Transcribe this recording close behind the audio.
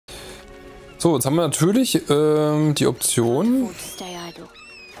So, jetzt haben wir natürlich die Option,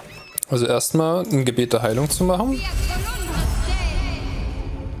 also erstmal ein Gebet der Heilung zu machen.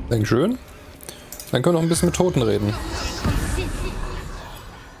 Dankeschön. Dann können wir noch ein bisschen mit Toten reden.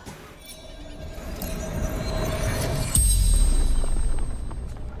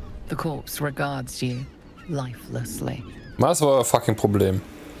 The corpse regards you lifelessly. Was war euer fucking Problem?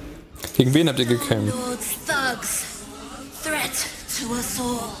 Gegen wen habt ihr gekämpft?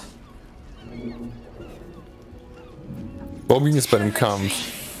 Warum ging es bei dem Kampf?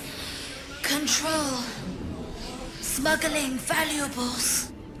 Control. Smuggling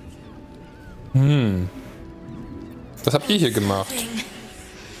valuables. Was habt ihr hier gemacht?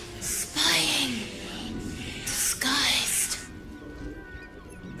 Spying. Disguised.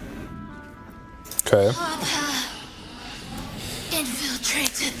 Okay.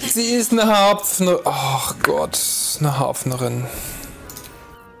 Sie ist eine Hafnerin. Ach Gott, eine Hafnerin.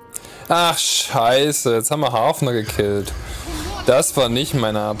 Ach scheiße, jetzt haben wir Hafner gekillt. Das war nicht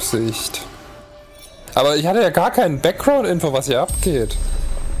meine Absicht. Aber ich hatte ja gar keinen Background-Info, was hier abgeht.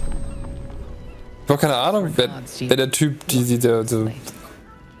 Ich habe keine Ahnung, wer der Typ,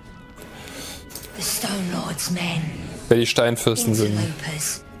 wer die Steinfürsten sind.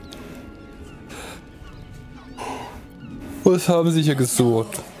 Was haben sie hier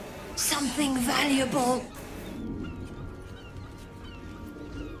gesucht?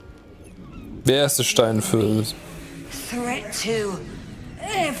 Wer ist der Steinfürst?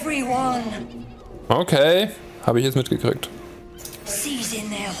 Okay, habe ich jetzt mitgekriegt.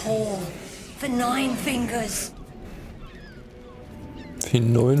 Wie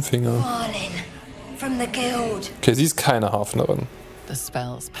 9 Finger. Okay, sie ist keine Hafnerin. The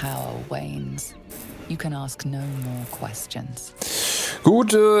spell's power wanes. You can ask no more questions.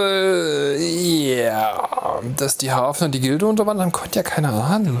 Gut, ja, dass die Hafner die Gilde unterwandern, konnte ja keiner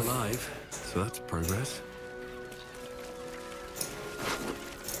ahnen.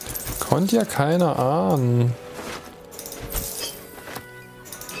 Konnte ja keiner ahnen.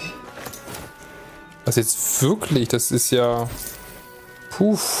 Was jetzt wirklich, das ist ja...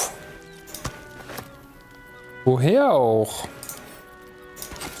 Puff. Woher auch?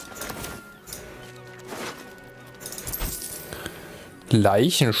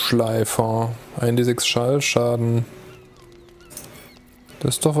 Leichenschleifer. 1d6 Schallschaden.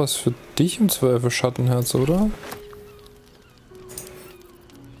 Das ist doch was für dich im Zweifel, Schattenherz, oder?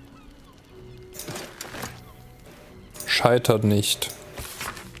 Scheitert nicht.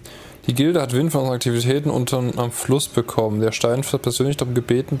 Die Gilde hat Wind von unseren Aktivitäten unten am Fluss bekommen. Der Steinfürst hat persönlich darum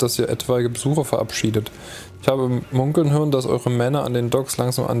gebeten, dass ihr etwaige Besucher verabschiedet. Ich habe munkeln hören, dass eure Männer an den Docks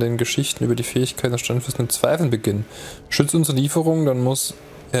langsam an den Geschichten über die Fähigkeiten des Steinfürsten mit Zweifeln beginnen. Schützt unsere Lieferung, dann muss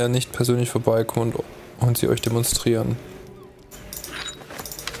er nicht persönlich vorbeikommen und sie euch demonstrieren.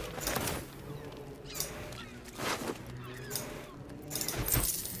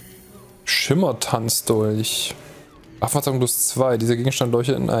 Schimmertanzdolch. Abfahrtssagen plus 2. Dieser Gegenstand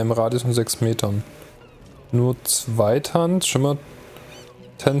leuchtet in einem Radius von 6 Metern. Nur Zweithand.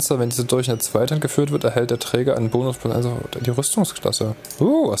 Schimmertänzer. Wenn diese Dolch in der Zweithand geführt wird, erhält der Träger einen Bonus plus 1 auf die Rüstungsklasse.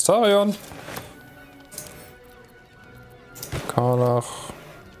 Astarion. Karlach.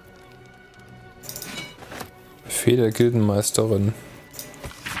 Befehl der Gildenmeisterin.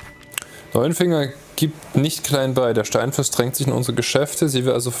 9 Finger gibt nicht klein bei. Der Steinfürst drängt sich in unsere Geschäfte, sie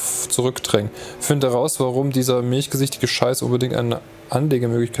will also zurückdrängen. Finde heraus, warum dieser milchgesichtige Scheiß unbedingt eine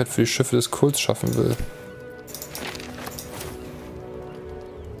Anlegemöglichkeit für die Schiffe des Kults schaffen will.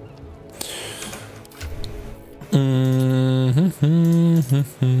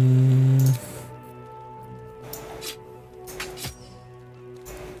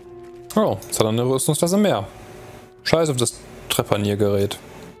 Oh, jetzt hat er eine Rüstungsklasse mehr. Scheiß auf das Trepaniergerät.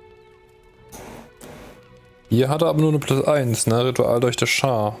 Hier hat er aber nur eine plus 1, ne? Ritual durch das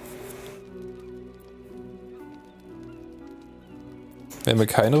Schar. Wenn wir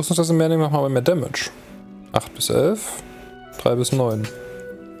keine Rüstungsklasse mehr nehmen, machen wir aber mehr Damage. 8 bis 11, 3 bis 9.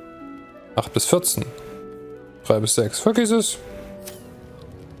 8 bis 14, 3 bis 6. Vergiss es.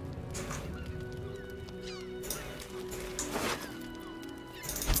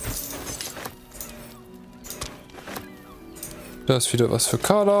 Da ist wieder was für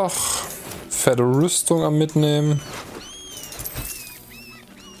Karlach. Fette Rüstung am Mitnehmen.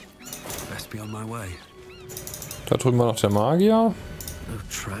 Da drüben war noch der Magier.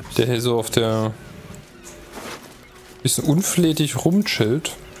 Der hier so auf der... bisschen unflätig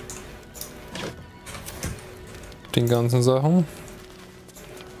rumchillt. Den ganzen Sachen.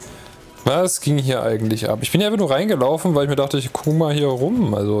 Was ging hier eigentlich ab? Ich bin ja einfach nur reingelaufen, weil ich mir dachte, ich gucke mal hier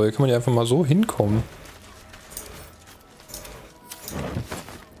rum. Also hier kann man ja einfach mal so hinkommen.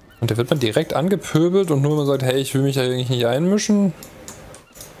 Und da wird man direkt angepöbelt und nur wenn man sagt, hey, ich will mich da eigentlich nicht einmischen,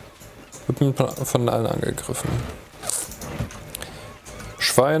 wird man von allen angegriffen.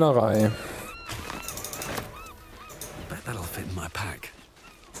 Schweinerei.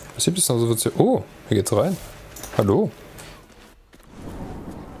 Was gibt es noch so? Oh, hier geht's rein. Hallo.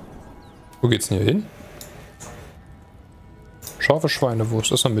 Wo geht's denn hier hin? Scharfe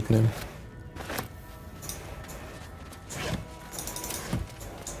Schweinewurst, das mal mitnehmen.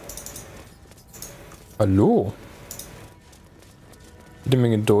 Hallo. Jede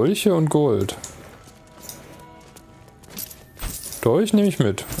Menge Dolche und Gold. Dolch nehme ich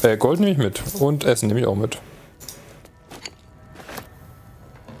mit. Gold nehme ich mit. Und Essen nehme ich auch mit.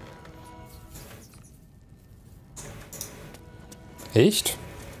 Echt?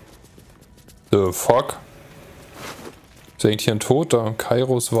 The fuck? Ist eigentlich hier ein Toter?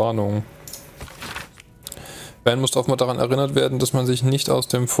 Kairos Warnung. Van muss auch mal daran erinnert werden, dass man sich nicht aus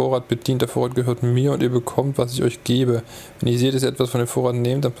dem Vorrat bedient. Der Vorrat gehört mir und ihr bekommt, was ich euch gebe. Wenn ihr seht, dass ihr etwas von dem Vorrat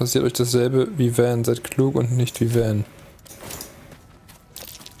nehmt, dann passiert euch dasselbe wie Van. Seid klug und nicht wie Van.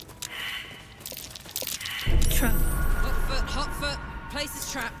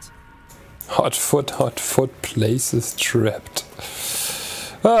 Hot foot, places trapped.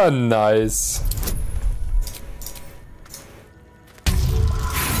 Ah, nice.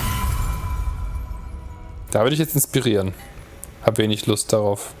 Da würde ich jetzt inspirieren. Hab wenig Lust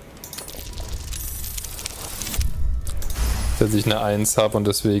darauf. Dass ich eine 1 habe und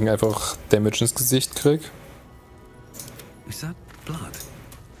deswegen einfach Damage ins Gesicht krieg.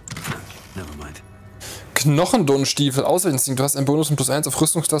 Knochendunstiefel, Ausweichinstinkt. Du hast einen Bonus von +1 auf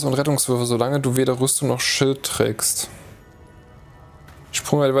Rüstungsklasse und Rettungswürfe, solange du weder Rüstung noch Schild trägst. Die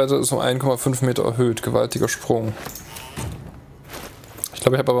Sprungweite ist um 1,5 Meter erhöht. Gewaltiger Sprung. Ich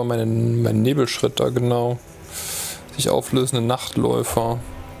glaube, ich habe aber meinen Nebelschritt da, genau. Sich auflösende Nachtläufer.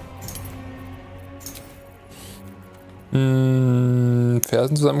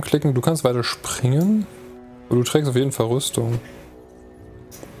 Fersen zusammenklicken. Du kannst weiter springen. Aber du trägst auf jeden Fall Rüstung.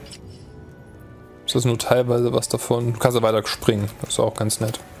 Ist das nur teilweise was davon? Du kannst ja weiter springen. Das ist auch ganz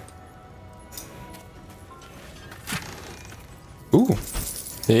nett.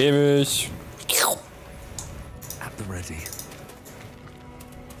 Ewig.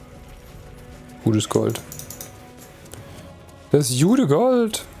 Gutes Gold. Das Jude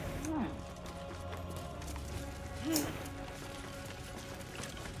Gold.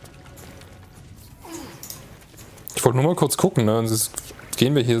 Ich wollte nur mal kurz gucken, ne? Sonst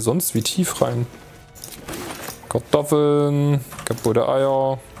gehen wir hier sonst wie tief rein. Kartoffeln, kaputte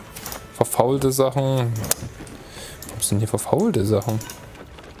Eier, verfaulte Sachen. Was sind hier verfaulte Sachen?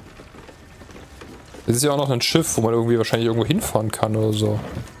 Das ist ja auch noch ein Schiff, wo man irgendwie wahrscheinlich irgendwo hinfahren kann oder so.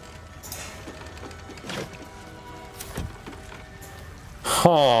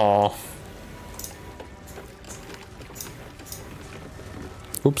 Ha.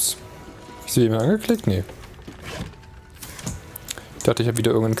 Ups. Ist sie jemand angeklickt? Nee. Ich dachte, ich habe wieder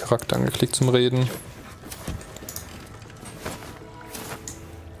irgendeinen Charakter angeklickt zum Reden.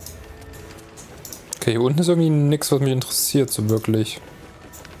 Okay, hier unten ist irgendwie nichts, was mich interessiert, so wirklich.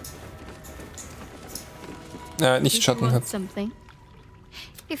 Nicht Schattenherz.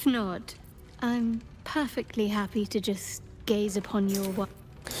 If not, I'm perfectly happy to just gaze upon your.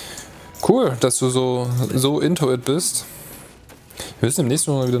 Cool, dass du so into it bist. Wir müssen im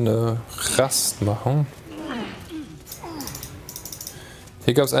nächsten Mal wieder eine Rast machen.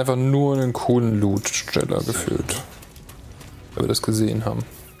 Hier gab es einfach nur einen coolen Loot-Steller gefühlt. Weil wir das gesehen haben.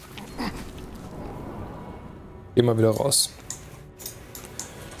 Gehen wir wieder raus.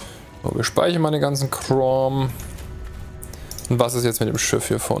 So, wir speichern mal den ganzen Kram. Und was ist jetzt mit dem Schiff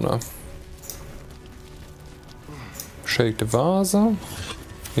hier vorne? Beschädigte Vase.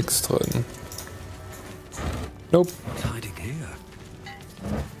 Nichts drin. Nope.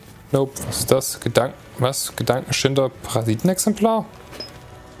 Nope. Was ist das? Gedankenschinder Parasitenexemplar?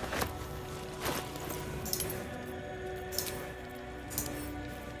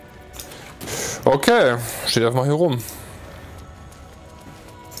 Okay. Steht einfach mal hier rum.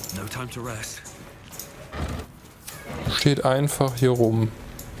 Steht einfach hier rum.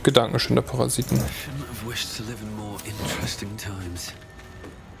 Gedankenschinder Parasiten.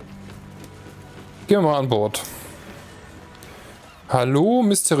 Gehen wir mal an Bord. Hallo,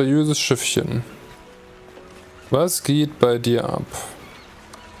 mysteriöses Schiffchen. Was geht bei dir ab?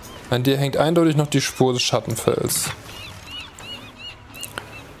 An dir hängt eindeutig noch die Spur des Schattenfells.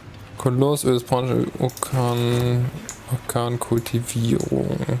 Koloss, Ölsbranche,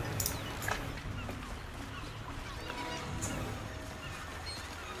 Orkankultivierung.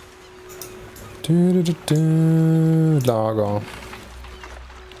 Lager.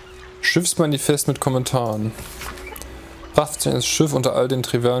 Schiffsmanifest mit Kommentaren. Das Schiff unter all den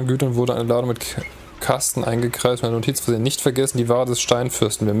trivialen Gütern wurde eine Ladung mit Kasten eingekreist. Meine Notiz versehen. Nicht vergessen, die Ware des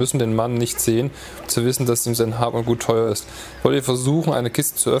Steinfürsten. Wir müssen den Mann nicht sehen, um zu wissen, dass ihm sein Hab und Gut teuer ist. Wollt ihr versuchen, eine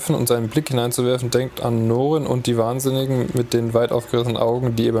Kiste zu öffnen und seinen Blick hineinzuwerfen? Denkt an Norin und die Wahnsinnigen mit den weit aufgerissenen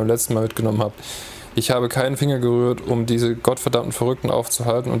Augen, die ihr beim letzten Mal mitgenommen habt. Ich habe keinen Finger gerührt, um diese gottverdammten Verrückten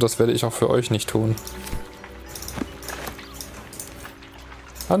aufzuhalten, und das werde ich auch für euch nicht tun.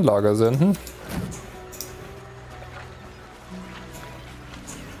 An Lager senden.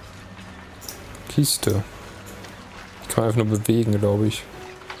 Kiste. Die kann man einfach nur bewegen, glaube ich.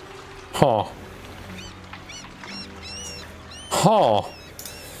 Ha. Ha.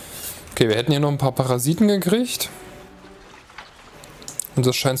 Okay, wir hätten hier noch ein paar Parasiten gekriegt. Und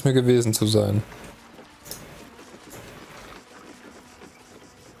das scheint es mir gewesen zu sein.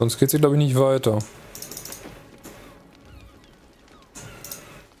 Sonst geht es hier, glaube ich, nicht weiter.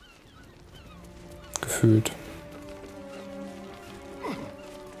 Gefühlt.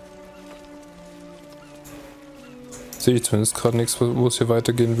 Sehe ich zumindest gerade nichts, wo es hier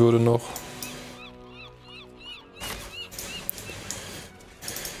weitergehen würde noch.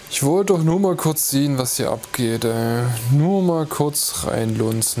 Ich wollte doch nur mal kurz sehen, was hier abgeht, ey. Nur mal kurz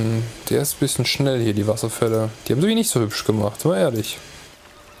reinlunzen. Der ist ein bisschen schnell hier, die Wasserfälle. Die haben sie nicht so hübsch gemacht, mal ehrlich.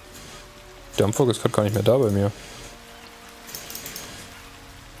 Der Dampfwolke ist gerade gar nicht mehr da bei mir.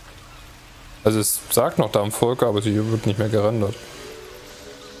 Also es sagt noch Dampfwolke, aber sie wird nicht mehr gerendert.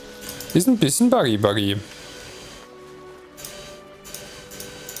 Ist ein bisschen buggy.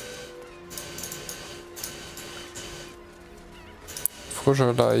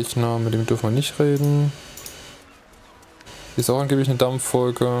 Frischer Leichnam, mit dem dürfen wir nicht reden. Hier ist auch angeblich eine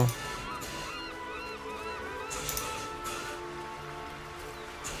Dampfwolke.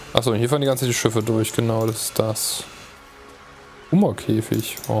 Achso, und hier fahren die ganze Zeit die Schiffe durch, genau, das ist das.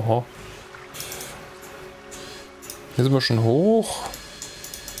 Hummerkäfig, aha. Hier sind wir schon hoch.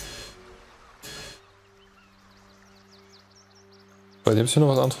 Bei dem es hier noch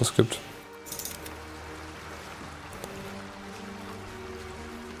was anderes gibt.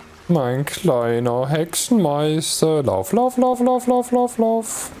 Mein kleiner Hexenmeister. Lauf.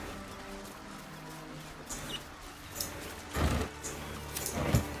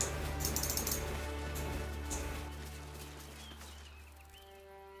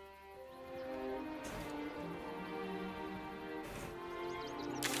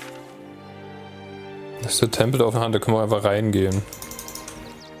 Das ist der Tempel der offenen Hand, da können wir einfach reingehen.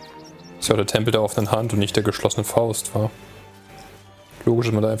 Das ist ja auch der Tempel der offenen Hand und nicht der geschlossenen Faust, wa? Logisch,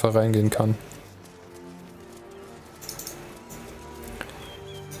 dass man da einfach reingehen kann.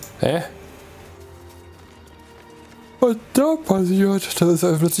 Hä? Was da passiert? Da ist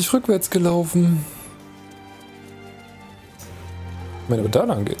er plötzlich rückwärts gelaufen. Ich meine, aber da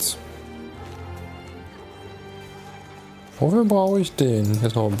lang geht's. Wofür brauche ich den?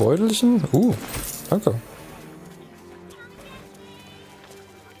 Jetzt noch ein Beutelchen? Danke.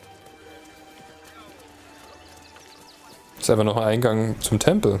 Das ist einfach noch ein Eingang zum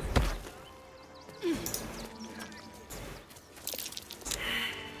Tempel.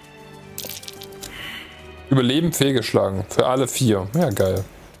 Überleben fehlgeschlagen. Für alle 4. Ja, geil.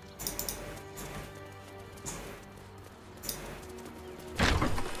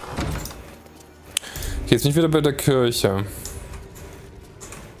 Okay, jetzt nicht wieder bei der Kirche.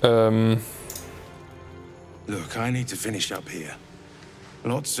 Look, I need to finish up here.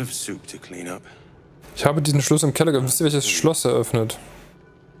 Lots of soup to clean up. Ich habe diesen Schluss im Keller. Wisst ihr, welches Schloss eröffnet?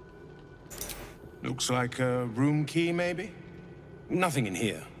 Looks like a room key, maybe? Nothing in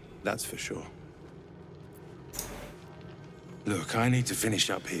here, that's for sure. Look, I need to finish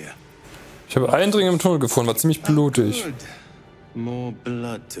up here. Ich habe Eindringlinge im Tunnel gefunden, war ziemlich blutig. More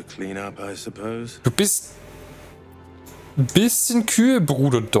blood to clean up, I suppose. Du bist ein bisschen kühl,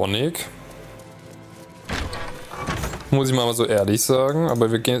 Bruder Donnig. Muss ich mal so ehrlich sagen,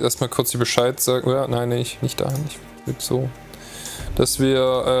 aber wir gehen jetzt erstmal kurz die Bescheid sagen. Ja, nein, nicht da, nicht so. Dass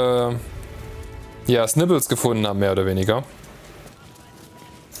wir, ja, Snibbles gefunden haben, mehr oder weniger.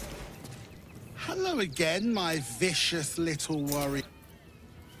 Hello again, my vicious little worry.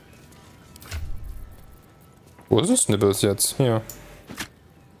 Wo ist es Snibbles jetzt? Hier.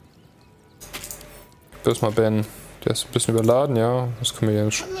 Erstmal Ben. Der ist ein bisschen überladen, ja. Das können wir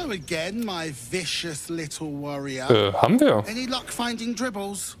jetzt. Hello again, my vicious little warrior. Haben wir. Any luck finding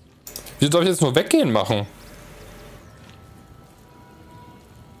dribbles? Wieso darf ich jetzt nur weggehen machen?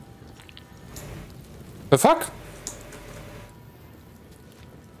 The fuck?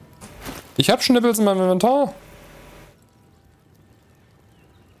 Ich hab Schnippels in meinem Inventar.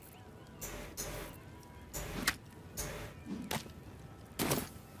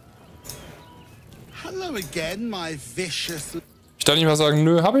 Hello again, my vicious... Ich darf nicht mal sagen,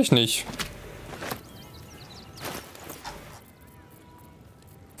 nö, habe ich nicht.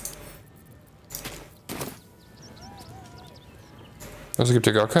 Das ergibt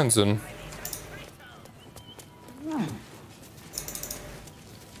ja gar keinen Sinn.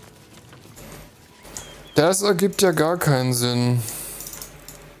 Das ergibt ja gar keinen Sinn.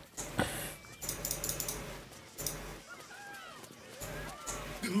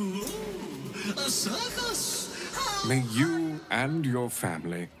 May you and your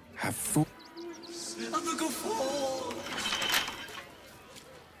family have full...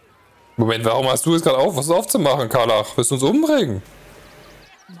 Moment, warum hast du jetzt gerade auf, was aufzumachen, Karlach? Willst du uns umbringen?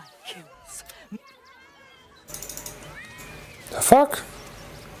 The fuck?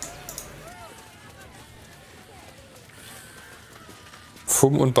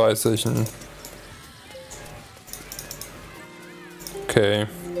 Fumm und Beißechen. Okay.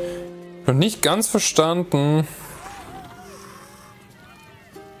 Noch nicht ganz verstanden,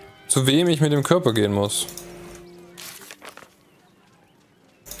 zu wem ich mit dem Körper gehen muss.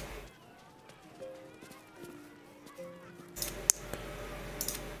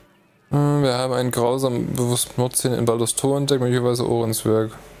 Wir haben einen grausamen, bewussten Mordszene in Baldurs Tor entdeckt, möglicherweise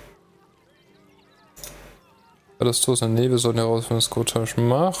Ohrenswerk. Baldurs Tor ist ein Nebel, wir sollten herausfinden, was Skotasch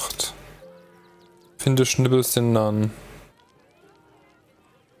macht. Finde Schnibbels den Nahen.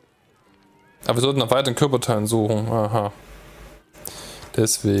 Aber wir sollten nach weiteren Körperteilen suchen. Aha.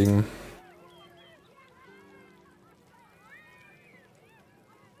 Deswegen.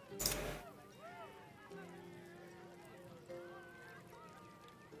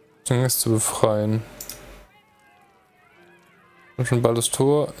 Ist zu befreien. Wir haben schon bald das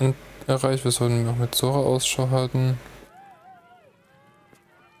Tor erreicht. Wir sollten auch mit Zora Ausschau halten.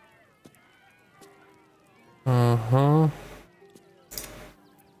 Aha.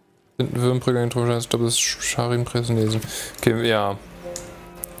 Würmbrügger, ich glaube, das ist Scharin Presnesen. Okay, ja.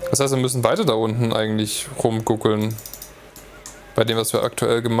 Das heißt, wir müssen weiter da unten eigentlich rumguckeln. Bei dem, was wir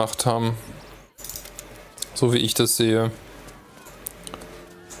aktuell gemacht haben. So wie ich das sehe.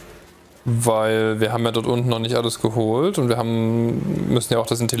 Weil wir haben ja dort unten noch nicht alles geholt und wir müssen ja auch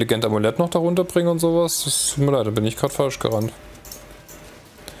das intelligente Amulett noch darunter bringen und sowas. Das tut mir leid, da bin ich gerade falsch gerannt.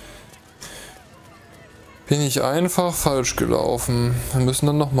 Bin ich einfach falsch gelaufen. Wir müssen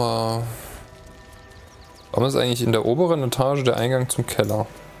dann nochmal... Warum ist eigentlich in der oberen Etage der Eingang zum Keller?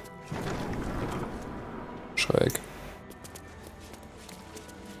 Schräg.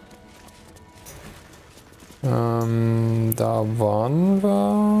 Da waren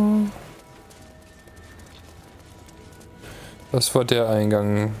wir... Das war der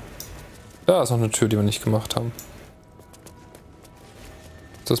Eingang. Da ist noch eine Tür, die wir nicht gemacht haben.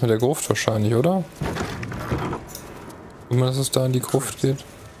 Ist das mit der Gruft wahrscheinlich, oder? Guck mal, dass es da in die Gruft geht.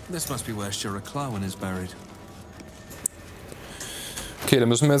 Okay, dann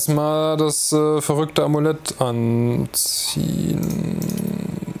müssen wir jetzt mal das verrückte Amulett anziehen.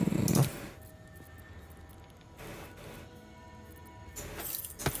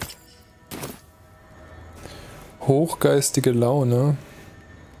 Hochgeistige Laune.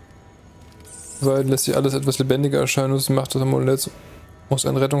 Weil lässt sich alles etwas lebendiger erscheinen und die Macht des Amuletts muss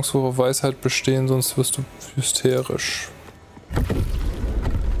ein Rettungswurf Weisheit bestehen, sonst wirst du hysterisch.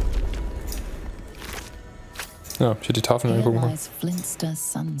 Ja, ich hätte die Tafeln angucken können.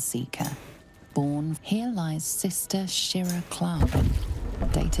 Born, here lies Sister Shira Clouden.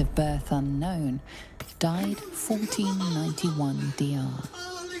 Date of birth unknown. Died 1491 DR.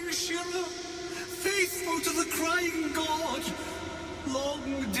 Faithful to the crying God, long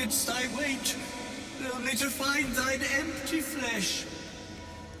didst I wait, only to find thine empty flesh.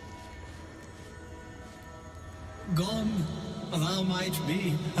 Gone, thou might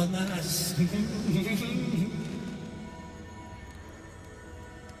be, alas.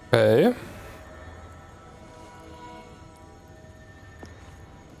 Okay.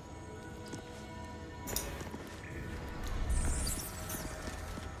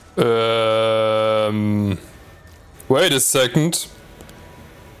 Wait a second.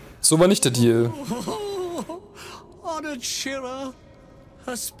 So war nicht der Deal. Honored Shira,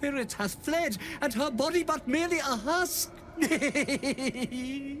 her spirit hath fled, and her body but merely a husk.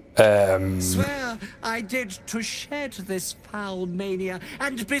 Swear I did to shed this foul mania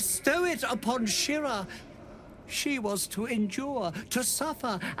and bestow it upon Shira. She was to endure, to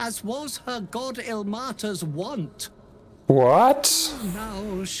suffer, as was her god Ilmater's wont. What?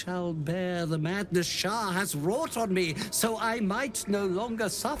 Now shall bear the madness Shah has wrought on me, so I might no longer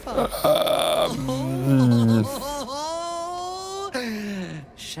suffer.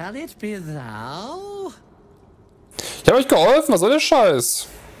 Shall it be thou? Ich habe euch geholfen, was soll der Scheiß?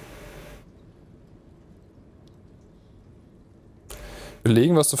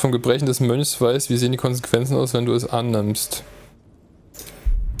 Belegen, was du vom Gebrechen des Mönchs weißt. Wie sehen die Konsequenzen aus, wenn du es annimmst?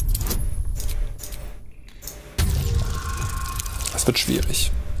 Das wird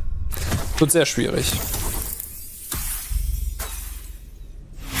schwierig. Wird sehr schwierig.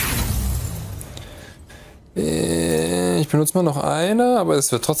 Ich benutze mal noch eine, aber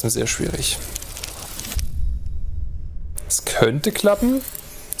es wird trotzdem sehr schwierig. Es könnte klappen.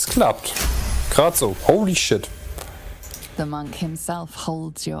 Es klappt. Gerade so. Holy shit. The monk himself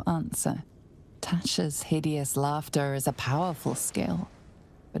holds your answer. Tasha's hideous laughter is a powerful skill,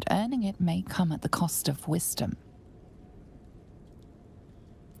 but earning it may come at the cost of wisdom.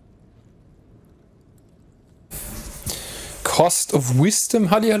 Cost of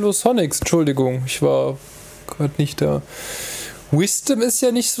Wisdom? Hallihallo Sonics, Entschuldigung, ich war gerade nicht da. Wisdom ist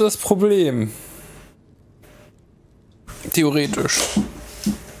ja nicht so das Problem. Theoretisch.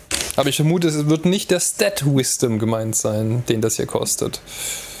 Aber ich vermute, es wird nicht der Stat Wisdom gemeint sein, den das hier kostet.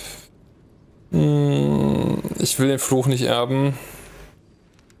 Ich will den Fluch nicht erben.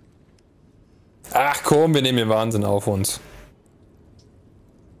 Ach komm, wir nehmen den Wahnsinn auf uns.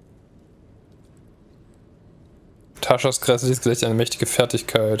 Taschas grässliches Gesicht, eine mächtige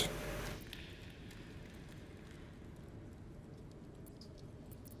Fertigkeit.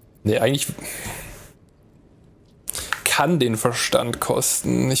 Nee, eigentlich kann den Verstand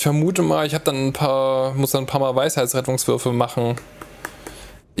kosten. Ich vermute mal, ich habe dann muss dann ein paar Mal Weisheitsrettungswürfe machen.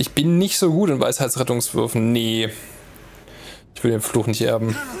 Ich bin nicht so gut in Weisheitsrettungswürfen. Nee. Ich will den Fluch nicht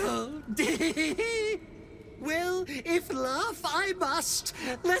erben. Well, if laugh I must,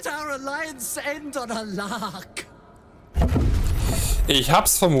 let our alliance end on a lark. Ich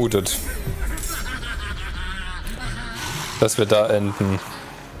hab's vermutet, dass wir da enden.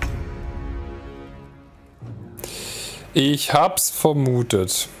 Ich hab's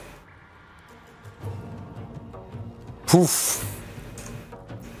vermutet. Puff.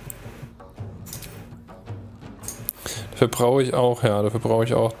 Dafür brauche ich auch, ja, dafür brauche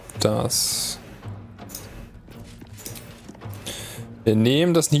ich auch das. Wir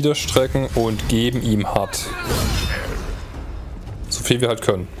nehmen das Niederstrecken und geben ihm hart. So viel wir halt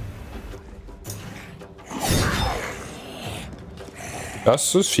können.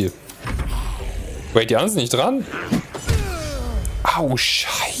 Das ist viel. Wait, die anderen sind nicht dran? Au,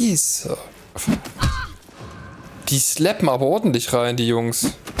 scheiße. Die slappen aber ordentlich rein, die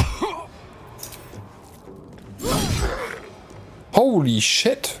Jungs. Holy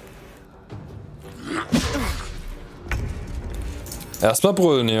shit. Erstmal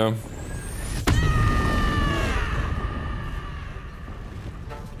brüllen hier.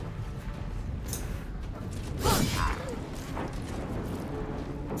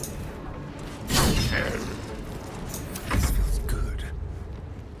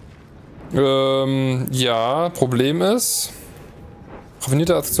 Ja, Problem ist,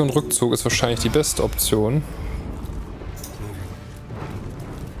 raffinierte Aktion Rückzug ist wahrscheinlich die beste Option.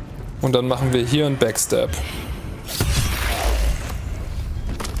 Und dann machen wir hier einen Backstab.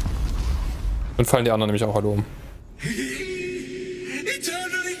 Dann fallen die anderen nämlich auch alle um.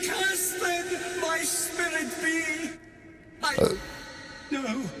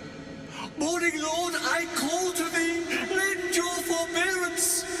 Morning Lord, I call to thee, lend your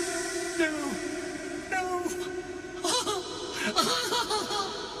forbearance. No, no.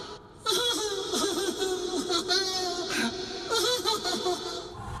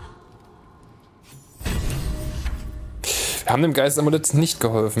 Wir haben dem Geist Amulettes nicht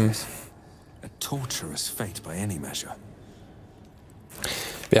geholfen.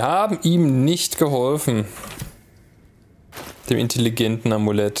 Wir haben ihm nicht geholfen. Dem intelligenten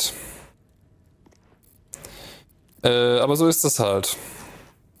Amulett. Aber so ist das halt.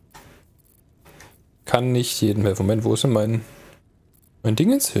 Kann nicht jedem helfen. Moment, wo ist denn mein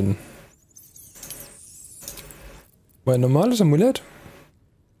Ding jetzt hin? Mein normales Amulett?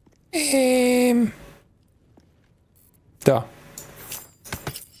 Da.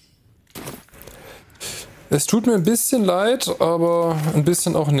 Es tut mir ein bisschen leid, aber ein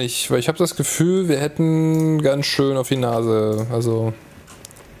bisschen auch nicht. Weil ich habe das Gefühl, wir hätten ganz schön auf die Nase. Also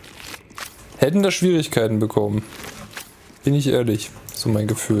hätten da Schwierigkeiten bekommen. Bin ich ehrlich. So mein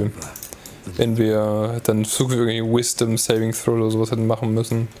Gefühl. Wenn wir dann zukünftig irgendwie Wisdom Saving Throw oder sowas hätten machen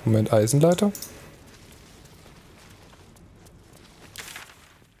müssen. Moment, Eisenleiter?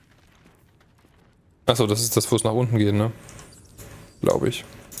 Achso, das ist das, wo es nach unten geht, ne? Glaube ich.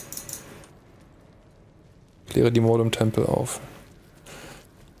 Kläre die Morde im Tempel auf.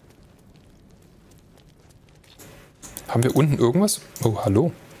 Haben wir unten irgendwas? Oh,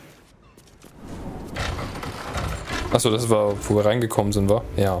 hallo. Achso, das war, wo wir reingekommen sind, war?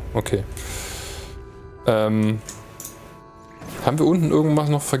 Ja, okay. Haben wir unten irgendwas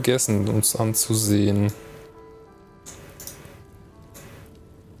noch vergessen, uns anzusehen?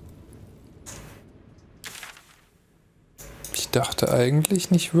 Ich dachte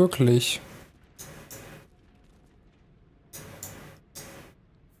eigentlich nicht wirklich.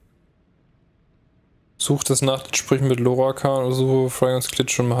 Such das Nacht, sprich mit Lorakan oder so, frag uns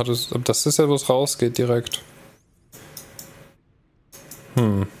Klitsch schon mal hat es. Das ist ja, wo es rausgeht direkt.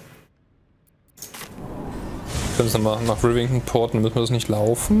 Können wir es nochmal nach Rivington porten, müssen wir das nicht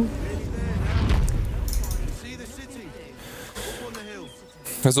laufen?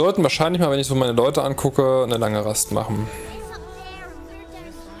 Wir sollten wahrscheinlich mal, wenn ich so meine Leute angucke, eine lange Rast machen.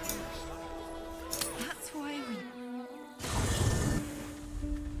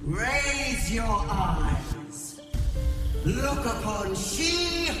 Raise your eyes. Look upon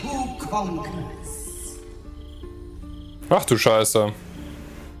she who conquers. Ach du Scheiße.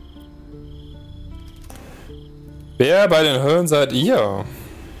 Wer bei den Höllen seid ihr?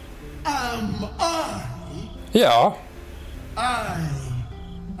 Am I? Ja. I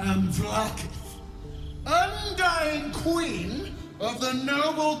am Vlaakith, undying queen of the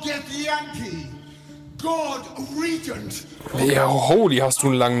noble Githyanki, god regent. Ja, holy, hast du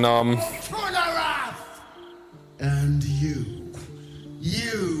einen langen Namen. And you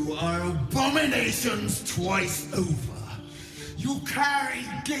are abominations twice over. You carry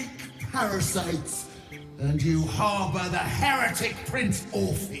geek parasites, and you harbor the heretic Prince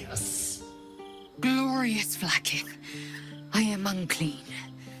Orpheus. Glorious Vlaakith, I am unclean.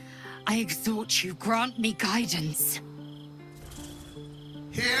 I exhort you, grant me guidance.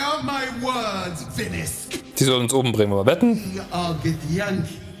 Hear my words, Vinisk. Die sollen uns oben bringen, aber wetten? We are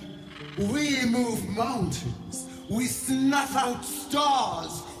Githyanki. We move mountains. We snuff out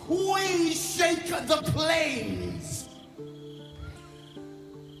stars. We shake the plains.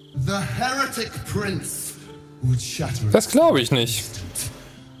 The heretic prince would shatter it. Das glaube ich nicht.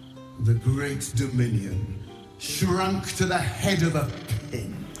 The great dominion shrunk to the head of a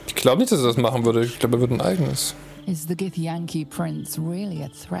pin. Ich glaube nicht, dass er das machen würde. Ich glaube, er würde ein eigenes. Is the Githyanki prince really a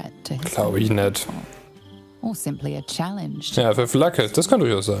threat to his Glaube ich nicht. or simply a challenge? Ja, für Vlaakith, das kann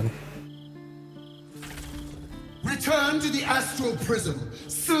durchaus sein. Return to the astral prism.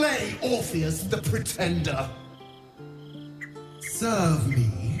 Slay Orpheus the pretender. Serve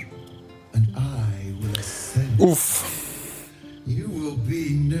me, and I will ascend. Uff. You will be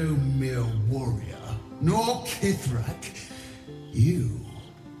no mere warrior, nor Kithrak. You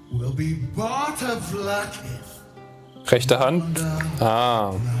will be Barter Vlaakith. Rechte Hand.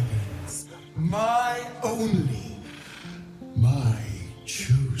 Ah. My only, my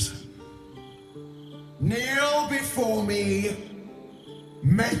chosen. Kneel before me.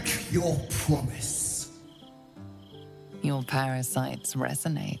 Make your promise. Your parasites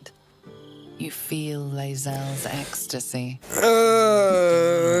resonate. You feel Lae'Zel's ecstasy.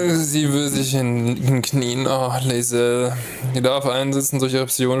 Sie will sich in den Knien. Oh, Lae'Zel. Die darf einsitzen, durch ihre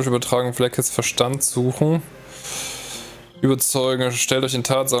psionische Übertragung Vlaakiths Verstand suchen. Überzeugen. Stellt euch in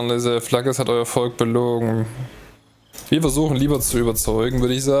Tatsachen, Lae'Zel. Vlaakith hat euer Volk belogen. Wir versuchen lieber zu überzeugen,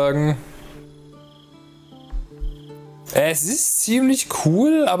 würde ich sagen. Es ist ziemlich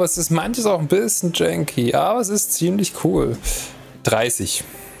cool, aber es ist manches auch ein bisschen janky. Aber es ist ziemlich cool. 30.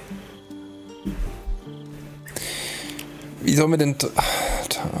 Wie soll man denn...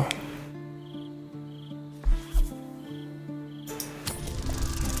 Alter.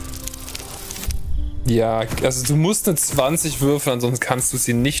 Ja, also du musst eine 20 würfeln, sonst kannst du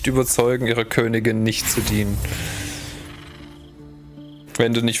sie nicht überzeugen, ihrer Königin nicht zu dienen.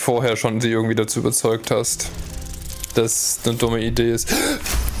 Wenn du nicht vorher schon sie irgendwie dazu überzeugt hast, dass eine dumme Idee ist.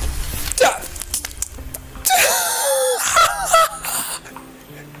 Geil!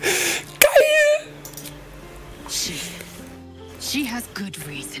 She has good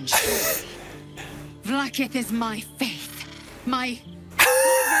reason, surely. Vlaakith is my faith, my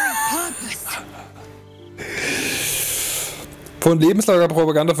very purpose. Von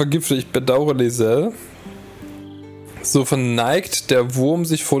Lebenslagerpropaganda vergiftet, ich bedauere Lae'Zel. So verneigt der Wurm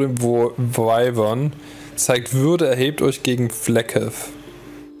sich vor dem Weibern, zeigt Würde, erhebt euch gegen Vlaakith.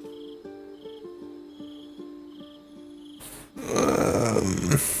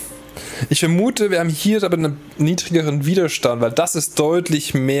 Ich vermute, wir haben hier aber einen niedrigeren Widerstand, weil das ist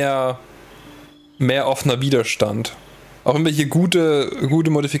deutlich mehr offener Widerstand. Auch wenn wir hier gute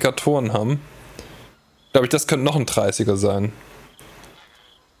Modifikatoren haben. Glaube ich, das könnte noch ein 30er sein.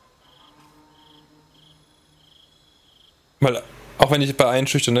 Weil, auch wenn ich bei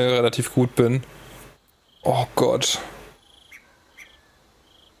Einschüchtern relativ gut bin. Oh Gott.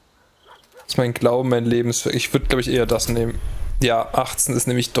 Das ist mein Glauben, mein Lebenswerk. Ich würde, glaube ich, eher das nehmen. Ja, 18 ist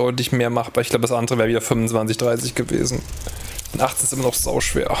nämlich deutlich mehr machbar. Ich glaube, das andere wäre wieder 25, 30 gewesen. Und 18 ist immer noch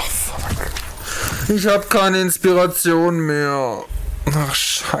sauschwer. Ach, fuck. Ich hab keine Inspiration mehr. Ach,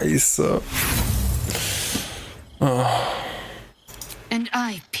 scheiße. Oh. And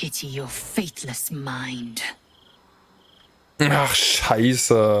I pity your faithless mind. Ach,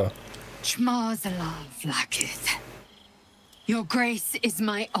 scheiße. Chmarzalal, Vlaakith. Your grace is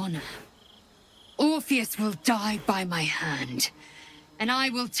my honor. Orpheus will die by my hand, and I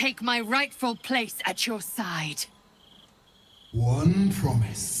will take my rightful place at your side. One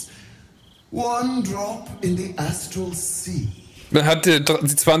promise. One drop in the astral sea. Dann hat die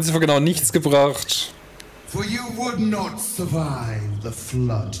 20 genau nichts gebracht. For you would not survive the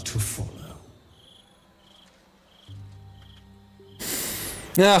flood to follow.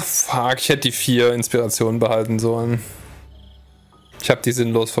 Ja, fuck, ich hätte die 4 Inspirationen behalten sollen. Ich habe die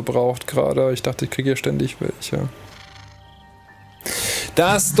sinnlos verbraucht gerade. Ich dachte, ich kriege hier ständig welche.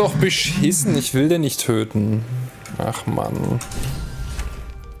 Das ist doch beschissen. Ich will den nicht töten. Ach, Mann.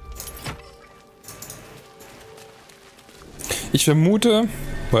 Ich vermute...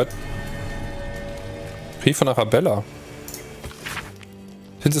 What? Brief von Arabella.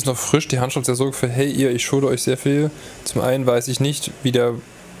 Ich finde es noch frisch. Die Handschrift der Sorge für hey ihr, ich schulde euch sehr viel. Zum einen weiß ich nicht, wie der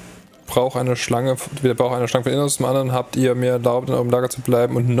Brauch einer Schlange von innen ist. Zum anderen habt ihr mir erlaubt, in eurem Lager zu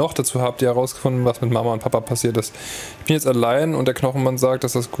bleiben. Und noch dazu habt ihr herausgefunden, was mit Mama und Papa passiert ist. Ich bin jetzt allein und der Knochenmann sagt,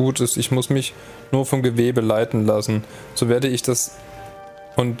 dass das gut ist. Ich muss mich nur vom Gewebe leiten lassen. So werde ich das...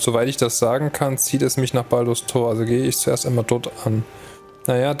 Und soweit ich das sagen kann, zieht es mich nach Baldurs Tor. Also gehe ich zuerst einmal dort an.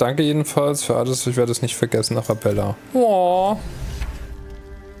 Naja, danke jedenfalls für alles. Ich werde es nicht vergessen, Arabella. Oh.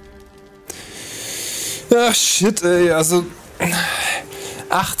 Ach, shit, ey. Also...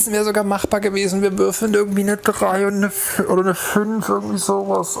 18 wäre sogar machbar gewesen. Wir würfeln irgendwie eine 3 und eine oder eine 5, irgendwie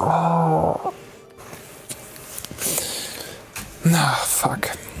sowas. Oh. Na, fuck.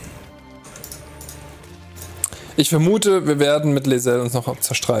 Ich vermute, wir werden mit Lae'Zel uns noch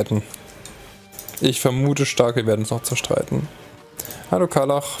zerstreiten. Ich vermute stark, wir werden uns noch zerstreiten. Hallo,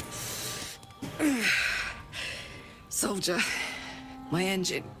 Karlach. Soldier, my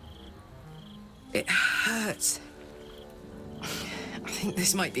engine. It hurts. I think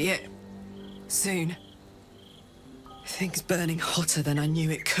this might be it. Soon. Things burning hotter than I knew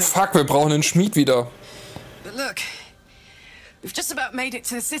it could. Fuck, wir brauchen einen Schmied wieder. But look, we've just about made it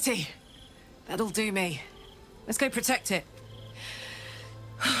to the city. That'll do me. Let's go protect it.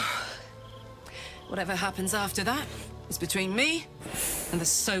 Whatever happens after that is between me and the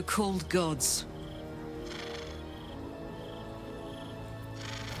so-called gods.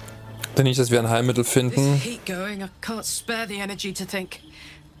 Denn nicht, dass wir ein Heilmittel finden. This heat going, I can't spare the energy to think.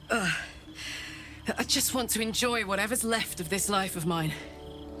 I just want to enjoy whatever's left of this life of mine.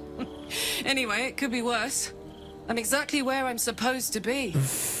 Anyway, it could be worse. I'm exactly where I'm supposed to be,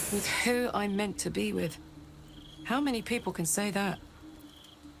 with who I'm meant to be with. How many people can say that?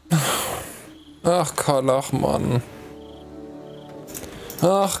 Ach, Karlach, Mann.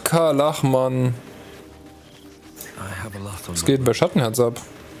 Ach, Karlach, Mann. Es geht bei Schattenherz ab.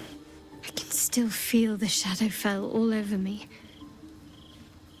 I can still feel the Shadowfell all over me.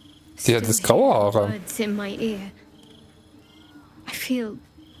 Sie hat das graue Haare. Words in my ear. I feel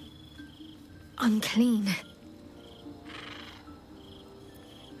unclean.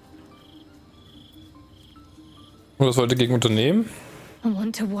 Und was wollt ihr gegen unternehmen? I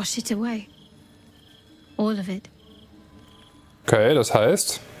want to wash it away. All of it. Okay, das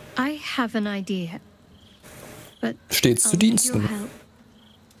heißt? I have an idea. But Stets zu Diensten.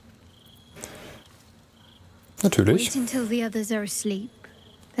 Natürlich. Wait until the others are asleep.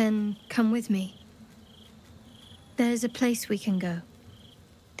 Then come with me. There's a place we can go.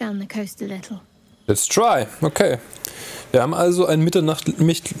 Down the coast a little. Let's try. Okay. Wir haben also ein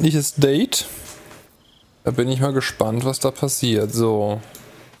mitternachtliches Date. Da bin ich mal gespannt, was da passiert. So.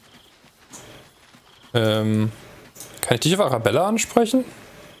 Kann ich dich auf Arabella ansprechen?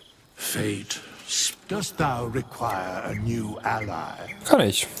 Fate, dost thou require a new ally? Kann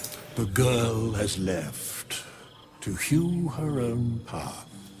ich. The girl has left to hew her own path.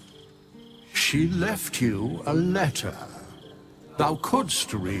 She left you a letter. Thou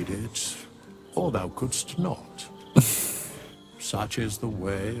couldst read it, or thou couldst not. Such is the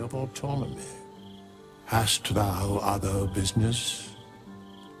way of autonomy. Hast thou other business?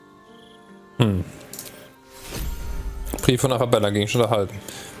 Brief von Arabella ging schon erhalten.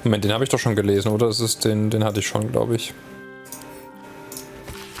 Moment, den habe ich doch schon gelesen, oder? Das ist den hatte ich schon, glaube ich.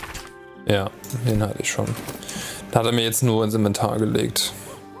 Ja, den hatte ich schon. Da hat er mir jetzt nur ins Inventar gelegt.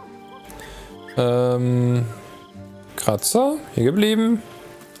 Kratzer, hier geblieben.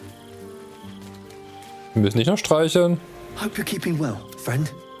 Wir müssen nicht noch streicheln. Hope you're keeping well,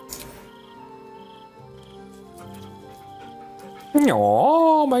 friend.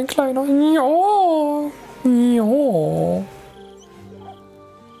 Ja, mein kleiner. Ja. Ja.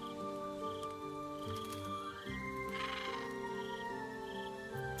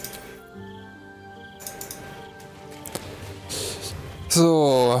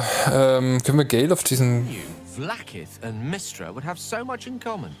 So, können wir Gale auf diesen... Vlaakith and Mistra would have so much in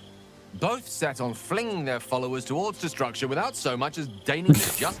common. Both set on flinging their followers towards destruction without so much as deigning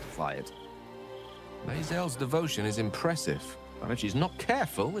to justify it. Lae'Zel's devotion is impressive, but if she's not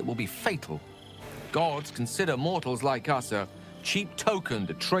careful, it will be fatal. Gods consider mortals like us a cheap token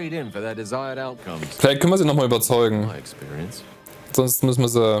to trade in for their desired outcomes. Vielleicht können wir sie nochmal überzeugen. My experience. Sonst müssen wir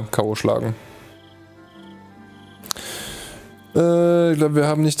sie K.O. schlagen. Ich glaube, wir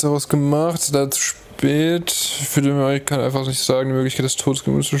haben nichts daraus gemacht. Da zu spät. Für den Bereich kann einfach nicht sagen, die Möglichkeit des Todes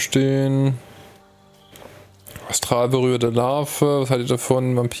genug zu stehen. Astral berührte Larve. Was haltet ihr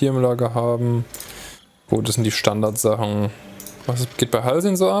davon? Vampir im Lager haben. Gut, das sind die Standardsachen. Was geht bei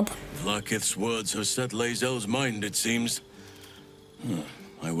Halsin so ab? Vlaakith's words have set Lae'Zel's mind, it seems.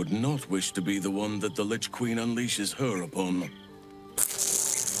 I would not wish to be the one that the Lich Queen unleashes her upon.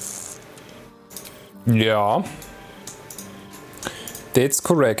 Ja. That's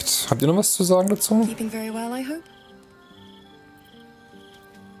correct. Habt ihr noch was zu sagen dazu? Keeping very well, I hope.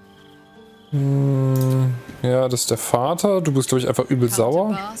 Ja, das ist der Vater. Du bist, glaube ich, einfach übel sauer.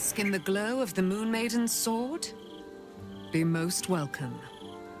 Bask in the glow of the Moon Maiden's sword. Be most welcome.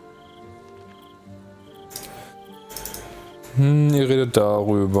 Ihr redet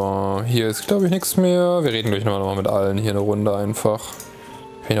darüber. Hier ist, glaube ich, nichts mehr. Wir reden gleich nochmal mit allen hier eine Runde einfach.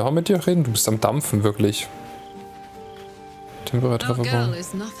 Kann ich noch mit dir reden? Du bist am Dampfen, wirklich. Our girl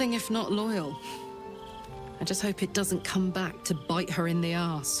is nothing if not loyal. I just hope it doesn't come back to bite her in the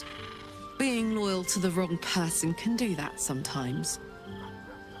arse. Being loyal to the wrong person can do that sometimes.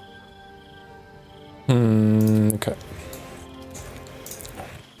 Okay.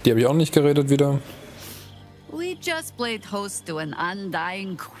 Die habe ich auch nicht geredet wieder. We just played host to an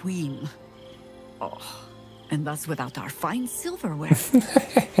undying queen. Oh, and that's without our fine silverware.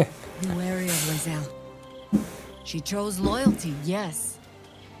 Be wary of Lae'Zel. She chose loyalty, yes.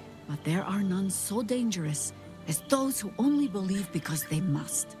 But there are none so dangerous as those who only believe because they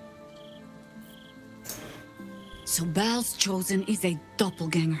must. So Baal's chosen is a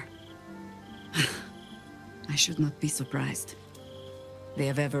doppelganger. I should not be surprised. They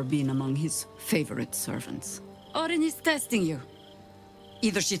have ever been among his favorite servants. Orin is testing you.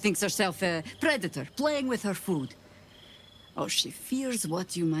 Either she thinks herself a predator, playing with her food, or she fears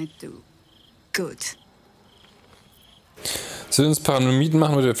what you might do. Good. Sie uns Paranoiden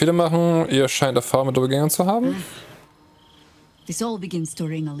machen, würde Fehler machen. Ihr scheint Erfahrung mit Doppelgängern zu haben. This all begins to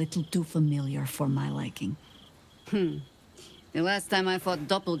ring a little too familiar for my liking. The last time I fought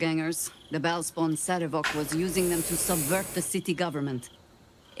doppelgangers, the Baalspawn Sarevok was using them to subvert the city government,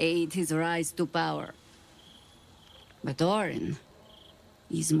 aid his rise to power. But Orin,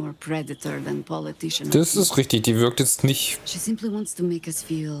 he's more predator than politician. Das ist richtig, die wirkt jetzt nicht She simply wants to make us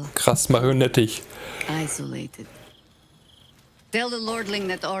feel krass marionettig. isolated. Tell the Lordling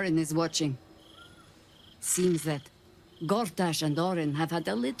that Orin is watching. Seems that Gortash and Orin have had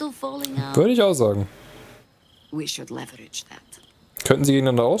a little falling out. Würde ich auch sagen. We should leverage that. Könnten sie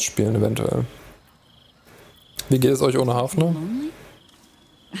gegeneinander ausspielen, eventuell. Wie geht es euch ohne Hafner?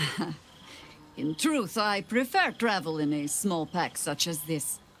 In truth, I prefer travel in a small pack such as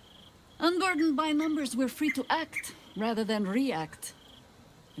this. Unburdened by numbers, we're free to act rather than react.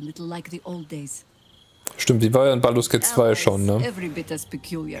 A little like the old days. Stimmt, die war ja in Baldurs Gate 2 schon, ne? Every bit as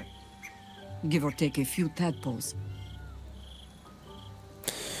peculiar. Give or take a few tadpoles.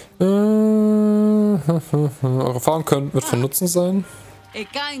 Eure Erfahrung wird von Nutzen sein. A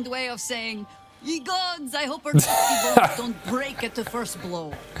kind way of saying, ye gods, I hope our boats don't break at the first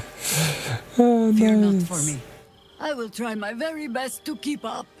blow. Fear not for me. I will try my very best to keep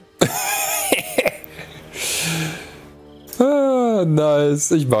up.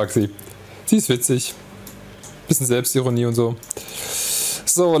 Nice, ich mag sie. Sie ist witzig. Bisschen Selbstironie und so.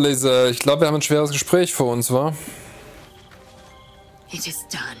 So, Lae'Zel, ich glaube, wir haben ein schweres Gespräch vor uns, wa? It is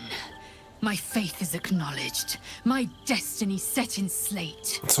done. My faith is acknowledged. My destiny set in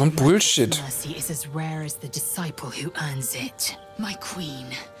slate. So ein Bullshit. Mercy is as rare as the disciple who earns it. My queen,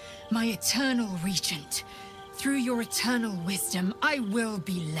 my eternal regent. Through your eternal wisdom, I will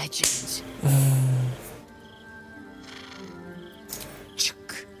be legend.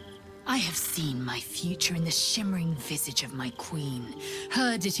 I have seen my future in the shimmering visage of my queen,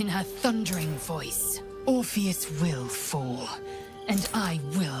 heard it in her thundering voice. Orpheus will fall, and I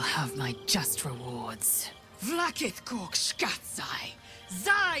will have my just rewards. Vlaakith kork skatzai,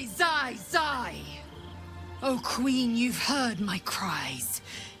 zai zai zai. Oh, Queen, you've heard my cries.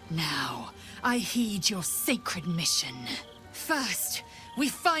 Now, I heed your sacred mission. First, we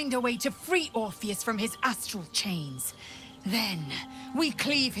find a way to free Orpheus from his astral chains. Then, we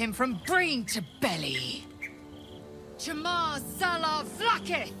cleave him from brain to belly. Jamar Salah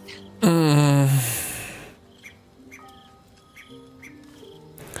Vlaakith!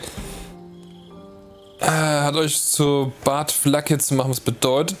 Hat euch zu Bart Vlaakith zu machen, was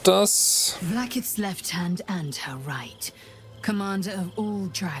bedeutet das? Vlaakith's left hand and her right. Commander of all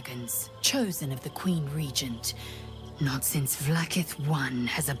dragons, chosen of the Queen Regent. Not since Vlaakith I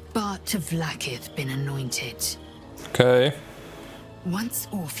has a Bart to Vlaakith been anointed. Okay. Once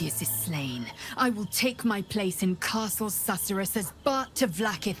Orpheus is slain, I will take my place in Castle Susurrus as Bart to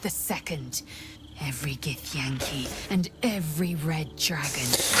Vlaakith II. Every Githyanki and every red dragon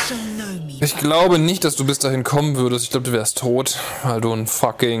shall know me. Ich glaube nicht, dass du bis dahin kommen würdest. Ich glaube, du wärst tot, weil du einen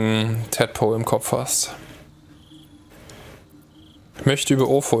fucking Tadpole im Kopf hast. Ich möchte über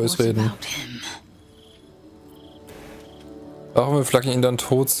Orpheus reden. Warum will Vlaakith ihn dann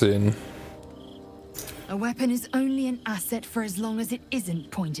tot sehen? A weapon is only an asset for as long as it isn't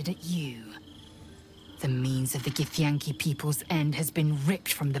pointed at you. The means of the Githyanki people's end has been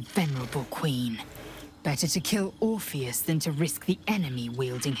ripped from the venerable queen. Better to kill Orpheus than to risk the enemy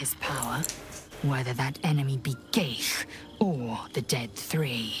wielding his power, whether that enemy be Geich or the Dead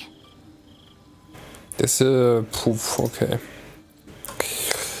Three. Das okay.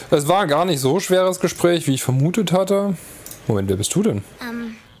 Es war gar nicht so schweres Gespräch, wie ich vermutet hatte. Moment, wer bist du denn?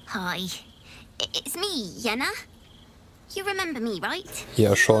 Hi. It's me, Yenna. You remember me, right?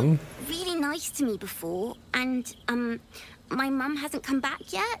 Ja, schon. Really nice to me before, and, my mum hasn't come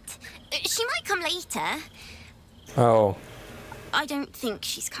back yet. She might come later. Oh. I don't think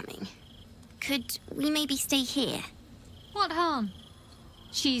she's coming. Could we maybe stay here? What harm?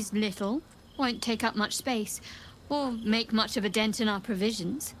 She's little, won't take up much space, or make much of a dent in our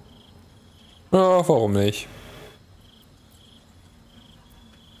provisions. Ja, warum nicht?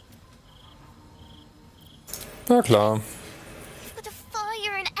 Na klar.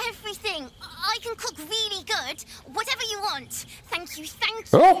 I can cook really good. Whatever you want. Thank you,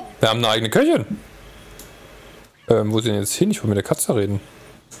 thank you. Oh, wir haben eine eigene Köchin. Wo ist denn jetzt hin? Ich will mit der Katze reden.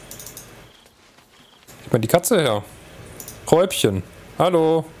 Gib mal die Katze her. Räubchen.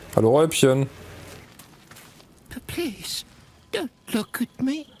 Hallo. Hallo, Räubchen. Please, don't look at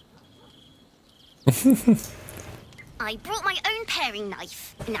me. I brought my own paring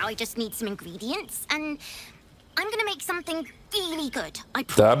knife. Now I just need some ingredients and I'm gonna make something really good.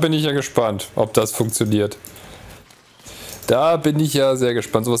 Da bin ich ja gespannt, ob das funktioniert. Da bin ich ja sehr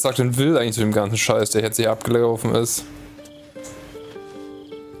gespannt. So, was sagt denn Will eigentlich zu dem ganzen Scheiß, der jetzt hier abgelaufen ist?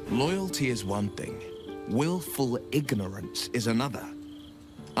 Loyalty is one thing. Willful ignorance is another.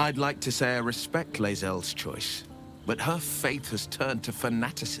 I'd like to say I respect Lae'Zel's choice, but her faith has turned to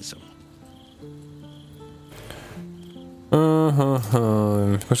fanaticism.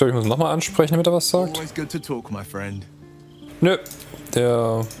 Ich muss nochmal ansprechen, damit er was sagt. Nö,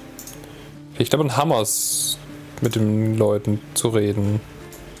 der... Ich glaube, ein Hammer ist, mit den Leuten zu reden.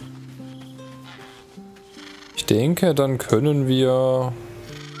 Ich denke, dann können wir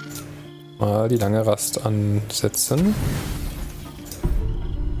mal die lange Rast ansetzen.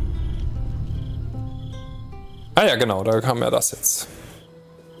 Ah ja, genau, da kam ja das jetzt.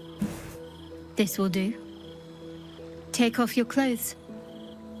 This will do. Take off your clothes.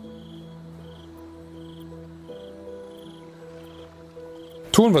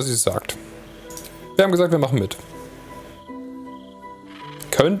 Tun, was sie sagt. Wir haben gesagt, wir machen mit.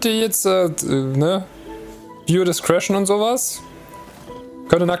 Könnte jetzt, ne? Viewer Discretion und sowas?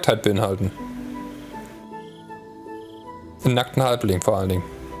 Könnte Nacktheit beinhalten. Einen nackten Halbling vor allen Dingen.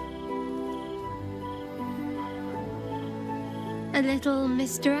 A little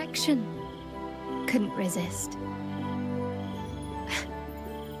misdirection. Couldn't resist.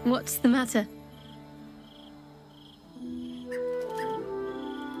 What's the matter?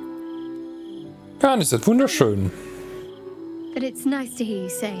 Gar nicht, das ist wunderschön. But it's nice to hear you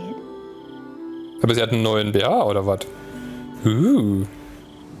say it. Aber sie hat einen neuen BH oder was?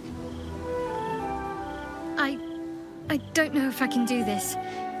 I don't know if I can do this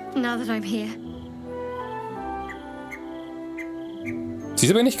now that I'm here. Sie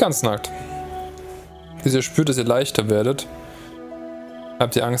ist aber nicht ganz nackt. Bis ihr spürt, dass ihr leichter werdet.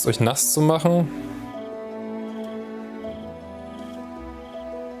 Habt ihr Angst, euch nass zu machen?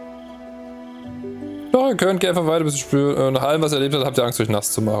 Doch, ihr könnt einfach weiter, bis ihr spürt. Nach allem, was ihr erlebt habt, habt ihr Angst, euch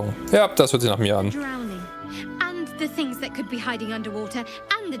nass zu machen. Ja, das hört sich nach mir an. Drowning. And the things that could be hiding underwater.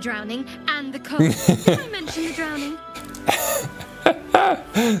 And the drowning. And the cold. Did I mention the drowning?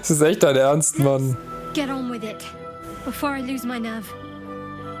 Das ist echt dein Ernst, Mann. get on with it before I lose my nerve.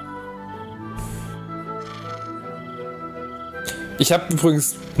 Ich habe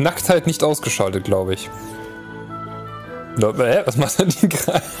übrigens Nacktheit nicht ausgeschaltet, glaube ich. Was macht er denn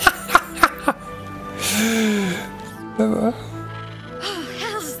gerade? Oh,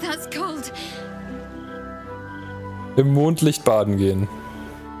 hells, that's cold. Im Mondlicht baden gehen.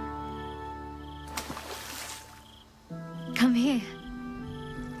 Come here.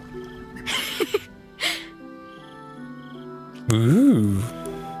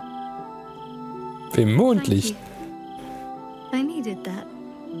 Im Mondlicht. I needed that.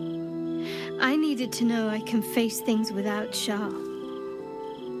 I needed to know I can face things without Shah.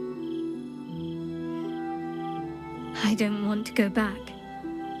 I don't want to go back.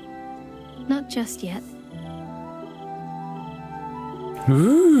 Not just yet.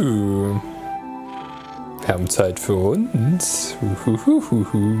 Wir haben Zeit für uns.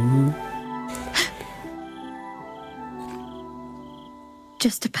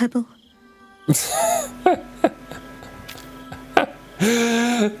 Just a pebble.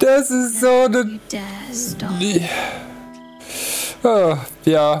 Das ist so eine...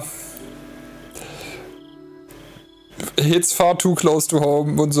 Ja. It's far too close to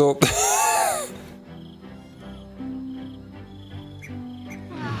home und so.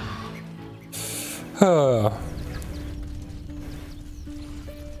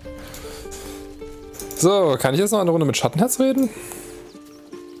 So, kann ich jetzt noch eine Runde mit Schattenherz reden?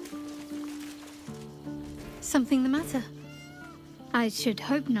 Something the matter? I should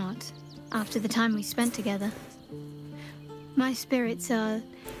hope not, after the time we spent together. My spirits are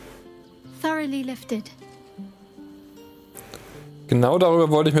thoroughly lifted. Genau darüber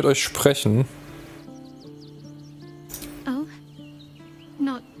wollte ich mit euch sprechen. Oh?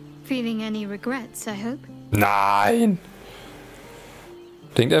 Not feeling any regrets, I hope? Nein!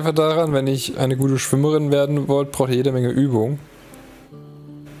 Denkt einfach daran, wenn ich eine gute Schwimmerin werden wollt, braucht ihr jede Menge Übung.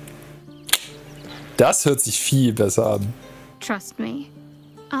 Das hört sich viel besser an. Trust me,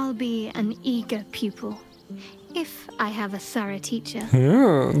 I'll be an eager pupil, if I have a thorough teacher.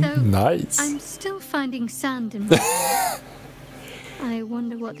 Nice. I'm still finding sand in my hair. I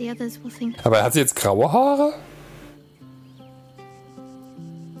wonder what the others will think. Aber hat sie jetzt graue Haare?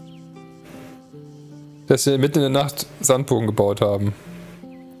 Dass sie mitten in der Nacht Sandbogen gebaut haben.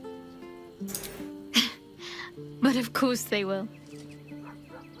 But of course they will.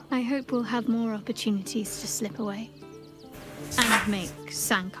 I hope we'll have more opportunities to slip away. And make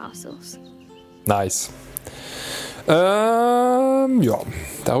sandcastles. Nice. Ja,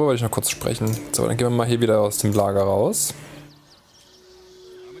 darüber wollte ich noch kurz sprechen. So, dann gehen wir mal hier wieder aus dem Lager raus.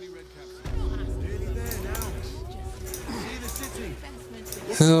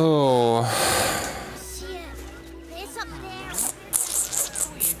 So.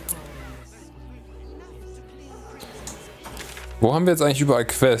 Wo haben wir jetzt eigentlich überall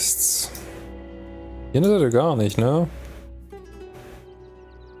Quests? Hier seid ihr gar nicht, ne?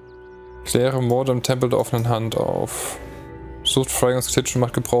 Kläre Morde im Tempel der offenen Hand auf. Sucht Fragungskitchen,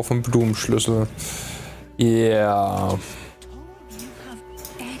 macht Gebrauch von Blumenschlüssel. Yeah.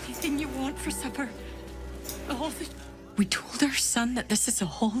 We told our son that this is a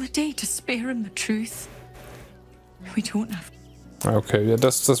holiday to spare him the truth. We don't have. Okay, ja,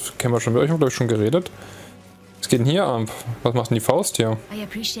 das kennen wir schon. Mit euch haben wir, glaube ich, schon geredet. Was geht denn hier ab? Was macht denn die Faust hier? I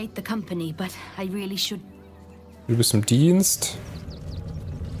appreciate the company, but I really should. Du bist im Dienst.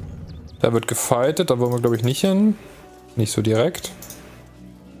 Da wird gefightet, da wollen wir, glaube ich, nicht hin. Nicht so direkt.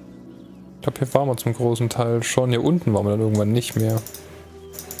 Ich glaube, hier waren wir zum großen Teil schon. Hier unten waren wir dann irgendwann nicht mehr.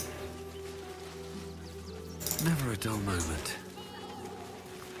 Never a dull moment.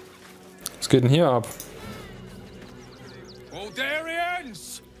 Was geht denn hier ab?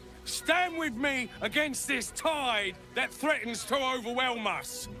 Baldurians! Stand with me against this tide that threatens to overwhelm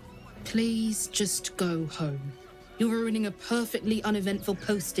us. Please just go home. You're ruining a perfectly uneventful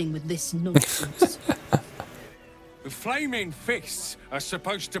posting with this nonsense. The flaming fists are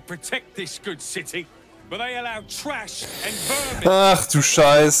supposed to protect this good city, but they allow trash and vermin. Ach du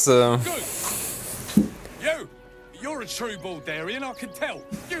Scheiße. You're a true Baldurian, I can tell.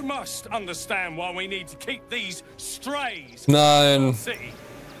 You must understand why we need to keep these strays. Nein.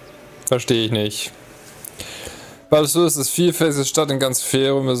 Verstehe ich nicht. Baldurs ist vielfältige Stadt in ganz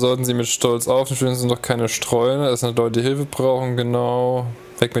fair und wir sollten sie mit Stolz aufnehmen. Es sind doch keine Streuner, es sind Leute, die Hilfe brauchen, genau.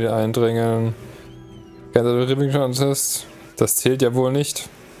 Weg mit den Eindringeln. Das zählt ja wohl nicht.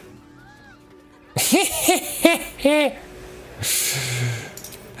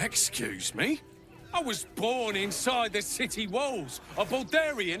 Excuse me? I was born inside the city walls, a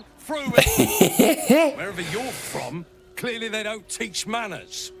Baldurian through and wherever you're from, clearly they don't teach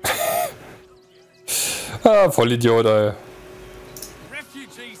manners. Ah, Vollidiot, ey.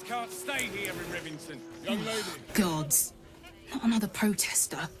 Refugees can't stay here in Rivington. Young lady. Gods. Not another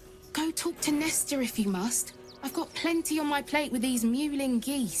protester. Go talk to Nestor if you must. I've got plenty on my plate with these mewling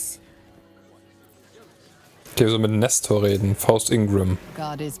geese. Okay, so mit Nestor reden. Faust Ingram.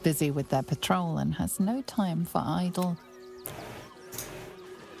 Guard is busy with their patrol and has no time for idle.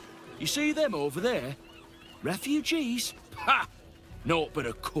 You see them over there? Refugees? Ha! Naught but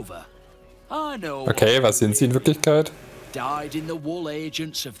a cover. I know. Okay, was sind sie in Wirklichkeit? Died in the wool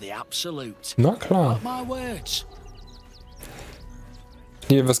agents of the Absolute. Na klar. Mark my words.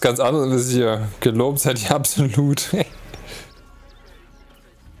 Hier was ganz anderes hier. Gelobt seid ihr absolut.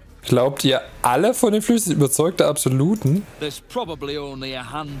 Glaubt ihr alle von den Flüssen überzeugte Absoluten? There's probably only a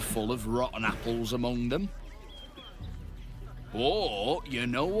handful of rotten apples among them. Or, you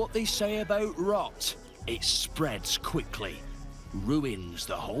know what they say about rot? It spreads quickly. Ruins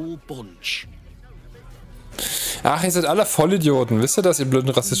the whole bunch. Ach, ihr seid alle Vollidioten. Wisst ihr das, ihr blöden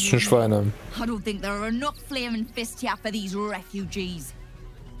rassistischen Schweine? I don't think there are enough flaming fists here for these refugees.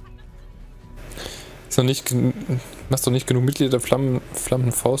 Ist doch nicht, hast doch nicht genug Mitglieder der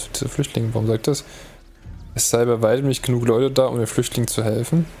flammenden Faust für diese Flüchtlinge. Warum sagt das? Es sei bei weitem nicht genug Leute da, um den Flüchtlingen zu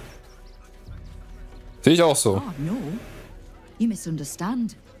helfen. Sehe ich auch so. Oh, no. You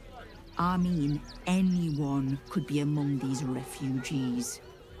misunderstand. I mean, anyone could be among these refugees.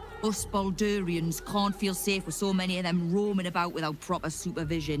 Us Baldurians can't feel safe with so many of them roaming about without proper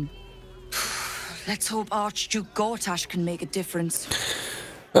supervision. Let's hope Archduke Gortash can make a difference.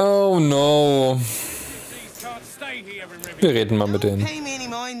 Oh no. Wir reden mal mit denen. Pay me any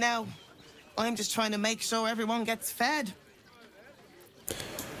mind now. I'm just trying to make sure everyone gets fed.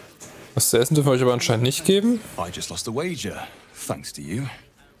 Was zu essen dürfen wir euch aber anscheinend nicht geben. I just lost a wager, thanks to you.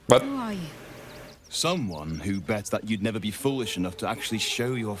 What? Who are you? Someone who bet that you'd never be foolish enough to actually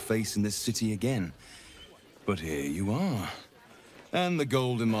show your face in this city again. But here you are. And the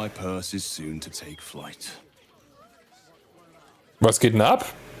gold in my purse is soon to take flight. Was geht denn ab?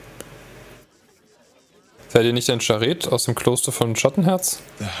 Seid ihr nicht ein Charet aus dem Kloster von Schattenherz?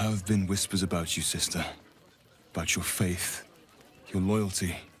 There have been whispers about you, sister. About your faith, your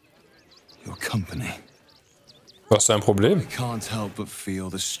loyalty, your company. Was ist dein Problem? I can't help but feel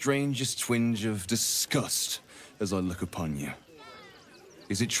the strangest twinge of disgust as I look upon you.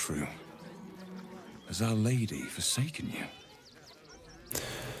 Is it true? Has Our Lady forsaken you?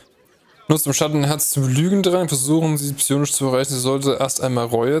 Nutzt im Schattenherz zum Lügen rein, versuchen sie psionisch zu erreichen. Sie sollte erst einmal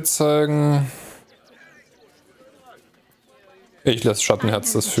Reue zeigen. Ich lasse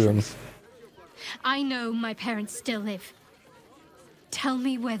Schattenherz das führen. I know my parents still live. Tell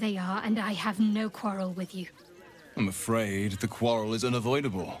me where they are and I have no quarrel with you. I'm afraid the quarrel is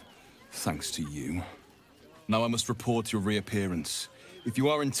unavoidable, thanks to you. Now I must report your reappearance. If you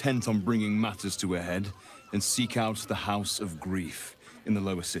are intent on bringing matters to a head, then seek out the House of Grief in the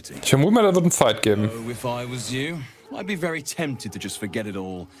lower city. Ich vermute mal, da wird ein Fight geben. So if I was you, I'd be very tempted to just forget it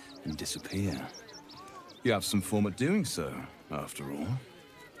all and disappear. You have some form of doing so, after all.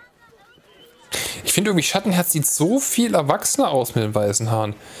 Ich finde irgendwie, Schattenherz sieht so viel erwachsener aus mit den weißen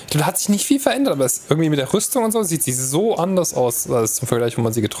Haaren. Ich glaube, da hat sich nicht viel verändert, aber es irgendwie mit der Rüstung und so sieht sie so anders aus, als zum Vergleich, wo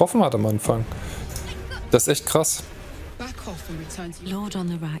man sie getroffen hat am Anfang. Das ist echt krass. Lord on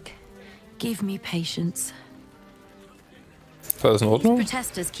the rack, give me patience. Ist alles in Ordnung? These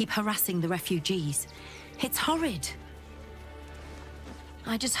protesters keep harassing the refugees. It's horrid.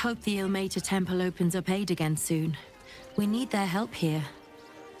 I just hope the Ilmater Temple opens up aid again soon. We need their help here.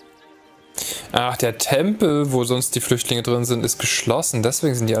 Ach, der Tempel, wo sonst die Flüchtlinge drin sind, ist geschlossen.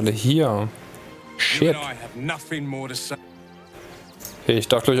 Deswegen sind die alle hier. Shit. Hey, ich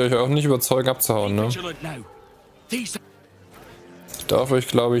darf euch auch nicht überzeugen, abzuhauen, ne? Ich darf euch,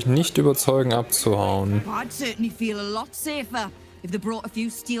 glaube ich, nicht überzeugen, abzuhauen. I'd certainly feel a lot safer if they brought a few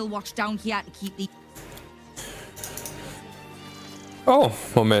steel watch down here to keep the... Oh,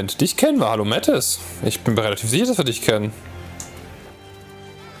 Moment. Dich kennen wir. Hallo, Amulettes. Ich bin relativ sicher, dass wir dich kennen.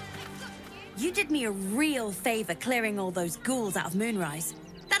 You did me a real favor clearing all those ghouls out of Moonrise.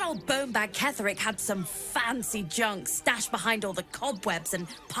 That old bonebag Ketherick had some fancy junk stashed behind all the cobwebs and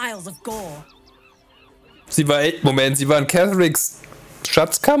piles of gore. Sie war... Moment, sie war in Kethericks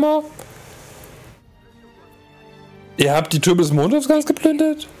Schatzkammer? Ihr habt die Türme des Mondaufgangs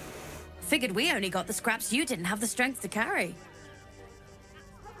geplündert? Figured we only got the scraps you didn't have the strength to carry.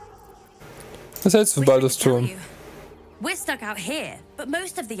 Was hältst du von Baldurs Turm? We're stuck out here, but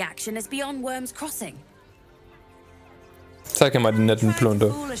most of the action is beyond Worm's Crossing. Zeig mir mal den netten Plunder.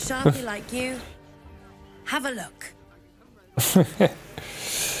 Fool a sharpie like you. Have a look.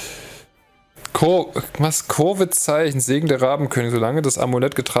 Kurvezeichen, Segen der Rabenkönig. Solange das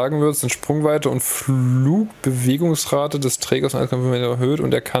Amulett getragen wird, sind Sprungweite und Flugbewegungsrate des Trägers erhöht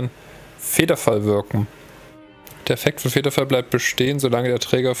und er kann Federfall wirken. Der Effekt von Federfall bleibt bestehen, solange der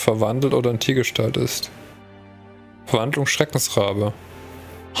Träger verwandelt oder in Tiergestalt ist. Verwandlung Schreckensrabe.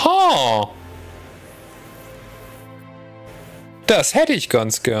 Ha! Das hätte ich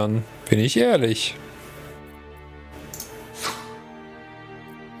ganz gern, bin ich ehrlich.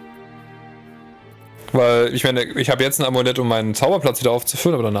 Weil, ich meine, ich habe jetzt ein Amulett, um meinen Zauberplatz wieder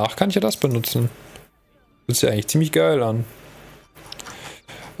aufzufüllen, aber danach kann ich ja das benutzen. Das ist ja eigentlich ziemlich geil an.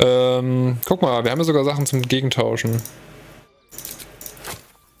 Guck mal, wir haben ja sogar Sachen zum Gegentauschen.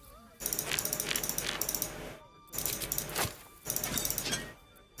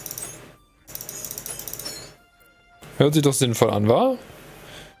 Hört sich doch sinnvoll an, wa?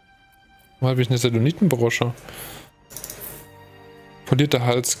 Wo habe ich eine Selonitenbrosche? Polierte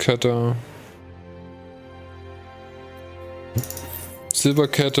Halskette.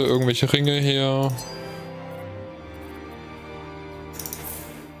 Silberkette, irgendwelche Ringe hier.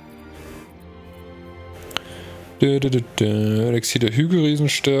 Elixier der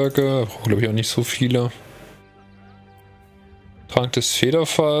Hügelriesenstärke. Brauche glaube ich auch nicht so viele. Trank des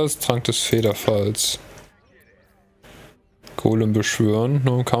Federfalls, Trank des Federfalls. Golem beschwören,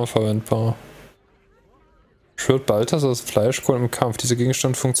 nur im Kampf verwendbar. Schwört Balthasar das Fleischgolem im Kampf. Dieser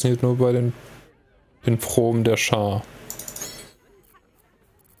Gegenstand funktioniert nur bei den Proben der Schar.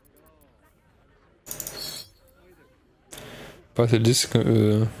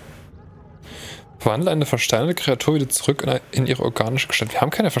 Basiliskenöl. Verwandle eine versteinerte Kreatur wieder zurück in ihre organische Gestalt. Wir haben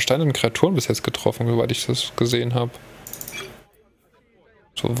keine versteinerten Kreaturen bis jetzt getroffen, soweit ich das gesehen habe.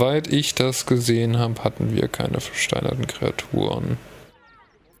 Soweit ich das gesehen habe, hatten wir keine versteinerten Kreaturen.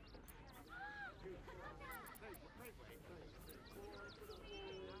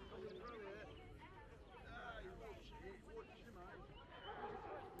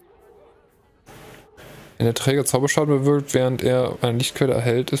 Wenn der Träger Zauberschaden bewirkt, während er eine Lichtquelle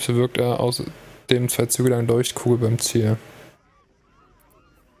erhält ist, bewirkt er außerdem 2 Züge lang Leuchtkugel beim Ziel.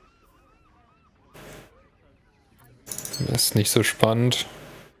 Das ist nicht so spannend.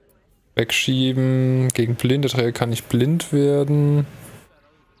 Wegschieben. Gegen blinde Träger kann nicht blind werden.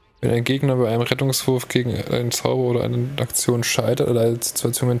 Wenn ein Gegner bei einem Rettungswurf gegen einen Zauber oder eine Aktion scheitert, erleidet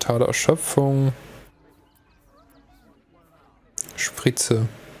Situation mentale Erschöpfung. Spritze.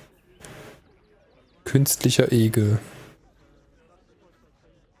 Künstlicher Egel.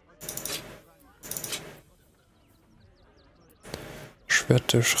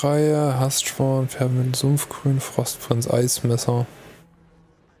 Schwert der Schreier, Hastsporn, Permanent Sumpfgrün, Frostprinz, Eismesser.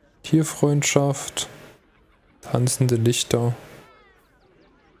 Tierfreundschaft, tanzende Lichter.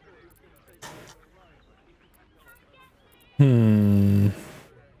 Ich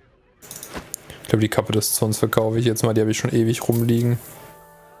glaube, die Kappe des Zorns verkaufe ich jetzt mal, die habe ich schon ewig rumliegen.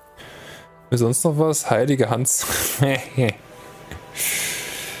 Sonst noch was? Heilige Hand.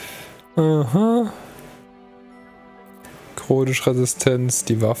 Aha. Chronisch Resistenz,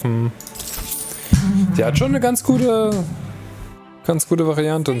 die Waffen. Die hat schon eine ganz gute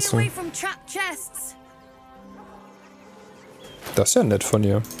Variante und so. Das ist ja nett von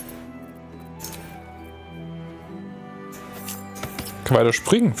ihr. Kann weiter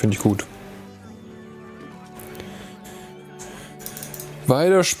springen, finde ich gut.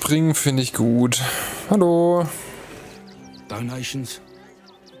 Weiter springen finde ich gut. Hallo. Donations.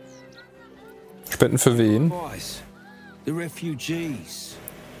 Spenden für wen? The refugees.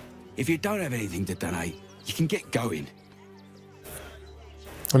 If you don't have anything to donate, you can get going.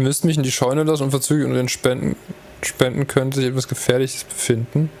 Man müsste mich in die Scheune lassen und verzüglich unter den Spenden könnte sich etwas Gefährliches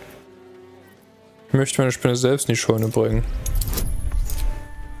befinden. Ich möchte meine Spende selbst in die Scheune bringen.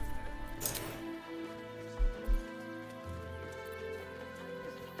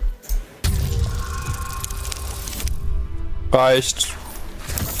 Reicht.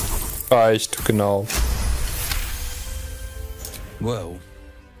 Reicht, genau. Well,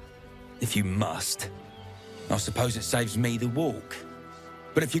 if you must, I suppose it saves me the walk.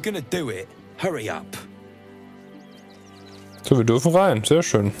 But if you're gonna do it, hurry up. So, wir dürfen rein. Sehr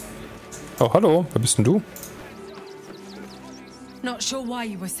schön. Oh, hallo. Wer bist denn du? Not sure why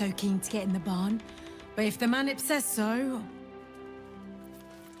you were so keen to get in the barn, but if the Manip says so.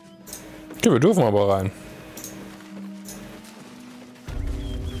 Okay, wir dürfen aber rein.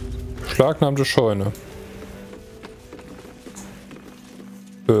 Beschlagnahmte Scheune.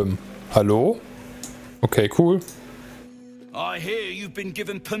 Hallo? Okay, cool. I hear you've been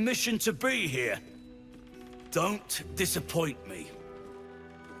given permission to be here. Don't disappoint me.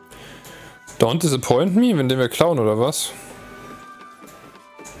 Don't disappoint me, wenn den wir klauen oder was?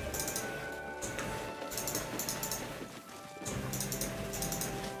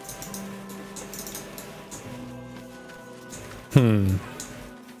 You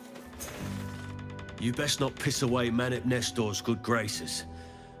best not piss away Manip Nestor's good graces.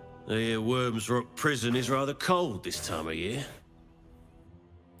 I hear Worms Rock Prison is rather cold this time of year.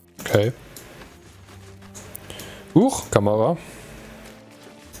 Okay. Kamera.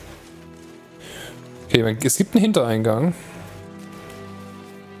 Okay, es gibt einen Hintereingang.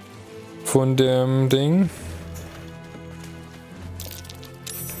 Von dem Ding.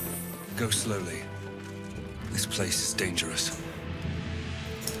 Go slowly. This place is dangerous.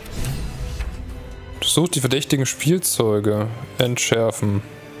 Sucht die verdächtigen Spielzeuge. Entschärfen.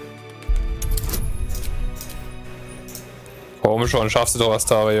 Komm schon, schaffst du doch was,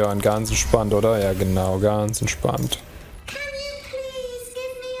 Tarion. Ganz entspannt, oder? Ja, genau, ganz entspannt.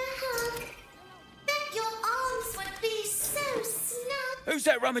 Who's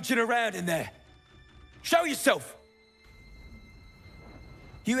that rummaging around in there? Show yourself!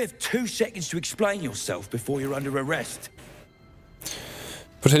 You have 2 seconds to explain yourself before you're under arrest.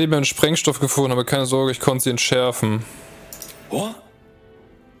 Ich hätte mir einen Sprengstoff gefunden, aber keine Sorge, ich konnte sie entschärfen. What?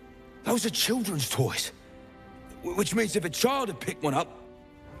 Those are children's toys. Which means if a child had picked one up,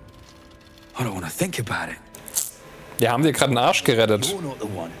 I don't want to think about it. Ja, haben dir gerade einen Arsch gerettet. You're not the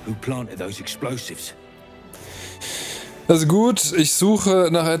one who planted those explosives. Also gut, ich suche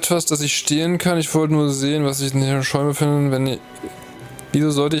nach etwas, das ich stehlen kann. Ich wollte nur sehen, was ich in der Schäume finde.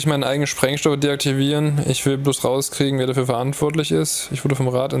 Wieso sollte ich meinen eigenen Sprengstoff deaktivieren? Ich will bloß rauskriegen, wer dafür verantwortlich ist. Ich wurde vom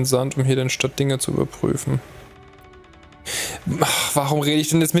Rat entsandt, um hier den Stadtdinge zu überprüfen. Ach, warum rede ich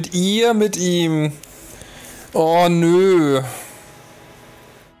denn jetzt mit ihm? Oh, nö.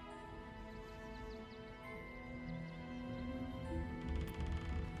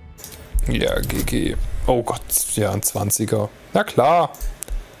 Ja, GG. Oh Gott, ja, ein 20er. Na klar.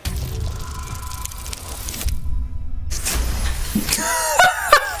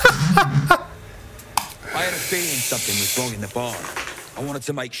 I had a feeling something was wrong in the barn. I wanted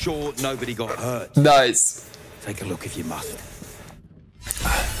to make sure nobody got hurt. Nice. Take a look if you must.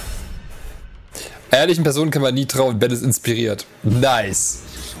 Ehrlichen Personen kann man nie trauen, Ben ist inspiriert. Nice.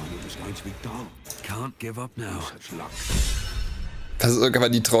 Can't give up now. Personen kann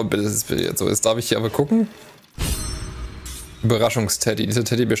man nie trauen, Ben ist inspiriert. So, jetzt darf ich hier aber gucken. Überraschungsteddy. Dieser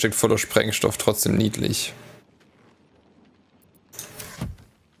Teddybär steckt voller Sprengstoff, trotzdem niedlich.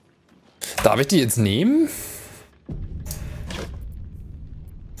 Darf ich die jetzt nehmen?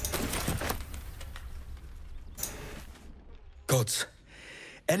 Gods,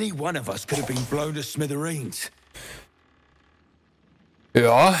 any one of us could have been blown to smithereens.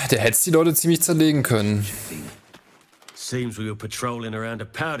 Ja, der hätte die Leute ziemlich zerlegen können. Seems we were patrolling around a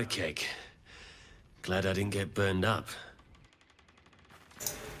powder keg. Glad I didn't get burned up.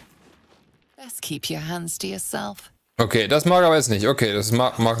 Best keep your hands to yourself. Okay, das mag aber jetzt nicht. Okay, das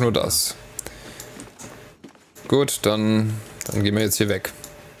mag nur das. Gut, dann gehen wir jetzt hier weg.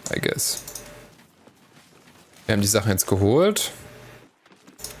 I guess. Wir haben die Sachen jetzt geholt.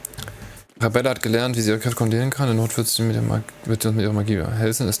 Rebella hat gelernt, wie sie ihre Kraft kontrollieren kann. In Not wird sie mit ihrer Magie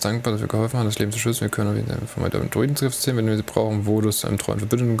helfen. Ist dankbar, dass wir geholfen haben, das Leben zu schützen. Wir können wieder von weiter Druidengriff ziehen, wenn wir sie brauchen. Vodus zu einem treuen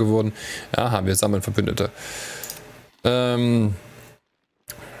Verbündeten geworden. Aha, wir sammeln Verbündete. Die in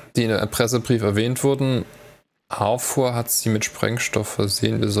der Pressebrief erwähnt wurden. Arthur hat sie mit Sprengstoff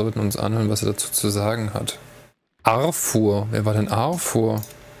versehen. Wir sollten uns anhören, was er dazu zu sagen hat. Arthur? Wer war denn Arthur?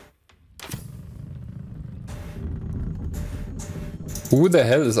 Who the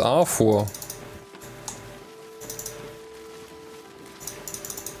hell is Arthur?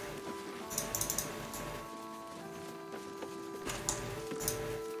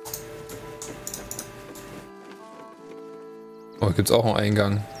 Oh, hier gibt's auch einen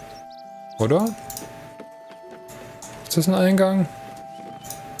Eingang. Oder? Ist das ein Eingang?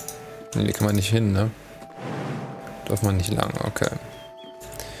 Ne, hier kann man nicht hin, ne? Darf man nicht lang, okay.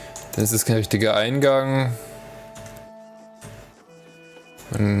 Dann ist es kein richtiger Eingang.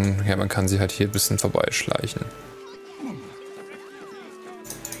 Ja, man kann sie halt hier ein bisschen vorbeischleichen.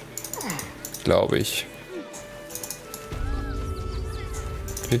 Glaube ich.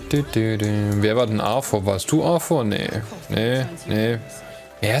 Wer war denn Arthur? Warst du Arthur? Nee. Nee.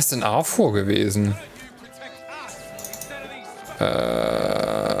 Wer ist denn Arthur gewesen?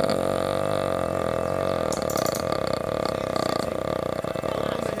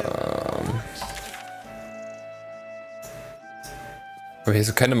 Aber hier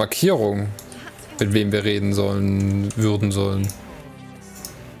ist keine Markierung, mit wem wir reden würden sollen.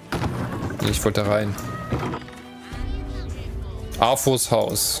 Ich wollte da rein. Arthurs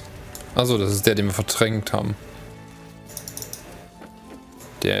Haus. Achso, das ist der, den wir verdrängt haben.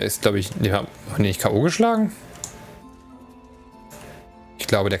 Der ist, glaube ich, haben wir nicht K.O. geschlagen? Ich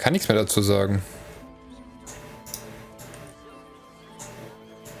glaube, der kann nichts mehr dazu sagen.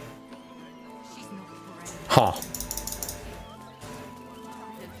 Ha.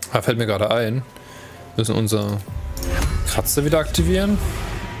 Da fällt mir gerade ein. Wir müssen unser Kratzer wieder aktivieren.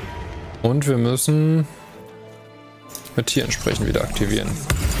 Und wir müssen mit Tier entsprechend wieder aktivieren.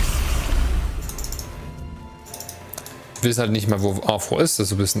 Ich weiß halt nicht mal, wo Afro ist. Das ist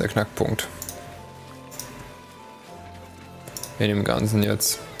so ein bisschen der Knackpunkt. In dem Ganzen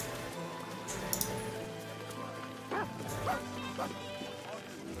jetzt.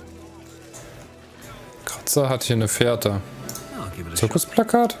 Kratzer hat hier eine Fährte.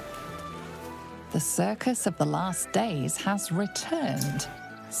 Zirkusplakat? The circus of the last days has returned.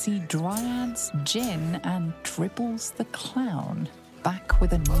 See Dryads, Jinn and Dribbles the Clown back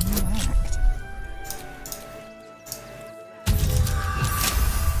with a new act.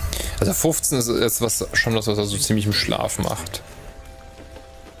 Also 15 ist jetzt schon was er so ziemlich im Schlaf macht.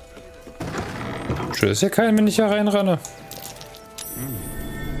 Schön, ist ja kein, wenn ich hier reinrenne.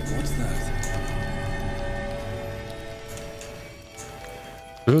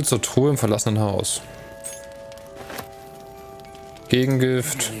 Schlüssel zur Truhe im verlassenen Haus.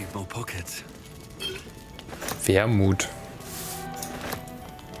 Gegengift. Wermut.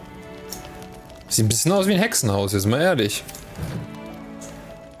 Sieht ein bisschen aus wie ein Hexenhaus, jetzt mal ehrlich.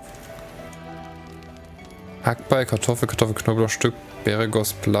 Hackbeil, Kartoffel, Knoblauchstück,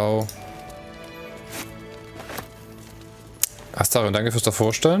 Beeregoss, Blau. Astarin, danke fürs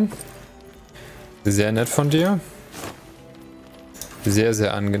Davorstellen. Sehr nett von dir. Sehr,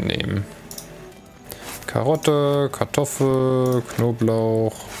 sehr angenehm. Karotte, Kartoffel,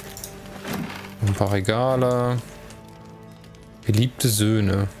 Knoblauch. Ein paar Regale. Beliebte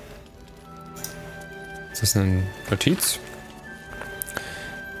Söhne. Ist das eine Notiz?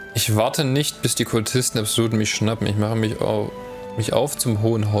 Ich warte nicht, bis die Kultisten absolut mich schnappen. Ich mache mich auf zum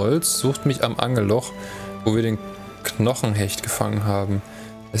hohen Holz, sucht mich am Angelloch, wo wir den Knochenhecht gefangen haben.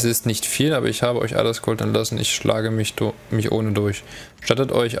 Es ist nicht viel, aber ich habe euch alles Gold entlassen. Ich schlage mich ohne durch.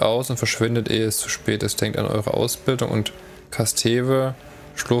 Stattet euch aus und verschwindet, ehe es zu spät ist. Denkt an eure Ausbildung und Kasteve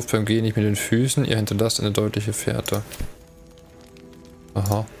schlurft beim Gehen nicht mit den Füßen. Ihr hinterlasst eine deutliche Fährte.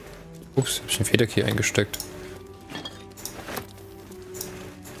 Aha. Ups, hab ich den Federkey eingesteckt.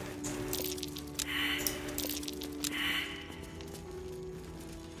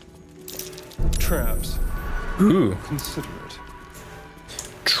 Traps. Consider it.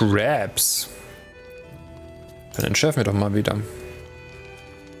 Traps. Dann entschärfen wir doch mal wieder.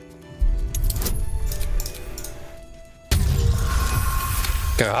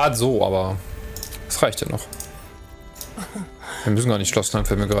 Gerade so, aber das reicht ja noch. Wir müssen gar nicht Schloss lang,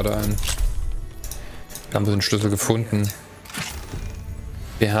 fällt mir gerade ein. Wir haben den Schlüssel gefunden.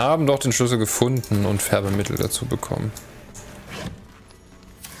 Wir haben doch den Schlüssel gefunden und Färbemittel dazu bekommen.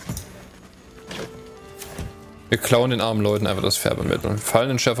 Wir klauen den armen Leuten einfach das Färbemittel.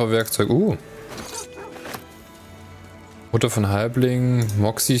 Fallenentschärferwerkzeug. Mutter von Halbling.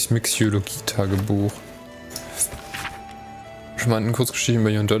 Moxys Mixiologie-Tagebuch. Schmanden Kurzgeschichten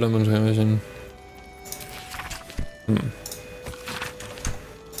bei Jon Döllermann. Nehmen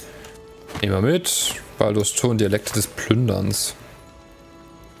wir mit. Baldurs Ton, Dialekte des Plünderns.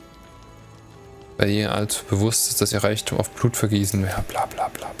 Weil ihr allzu bewusst ist, dass ihr Reichtum auf Blut vergießen. Ja, bla bla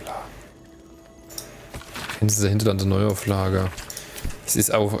bla bla. Kennen Sie dahinter dann der Neuauflage. Es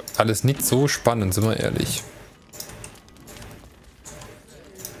ist auch alles nicht so spannend, sind wir ehrlich.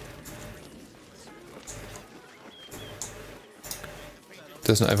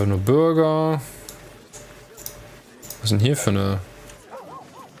 Das sind einfach nur Bürger. Was ist denn hier für eine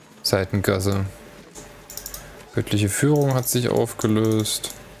Seitengasse? Göttliche Führung hat sich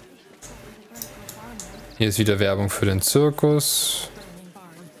aufgelöst. Hier ist wieder Werbung für den Zirkus.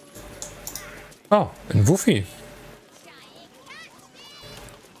 Oh, ein Wuffi.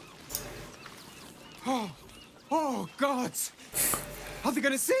 Oh God! Are they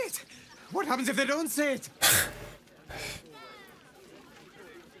gonna see it? What happens if they don't see it?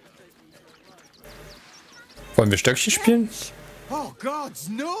 Wollen wir Stöckchen spielen? Oh God,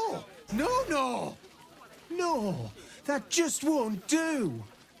 no! No, no! No! That just won't do!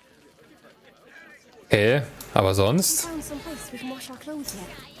 Aber sonst?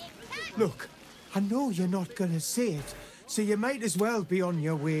 Look, I know you're not gonna see it, so you might as well be on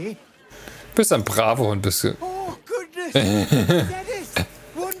your way. Bist ein braver Hund, bist du. Oh goodness! Dennis!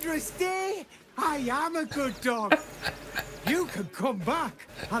 Wondrous day! I am a good dog! You can come back!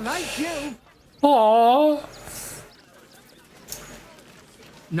 I like you! Aww.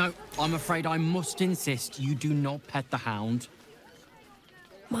 No, I'm afraid I must insist you do not pet the hound.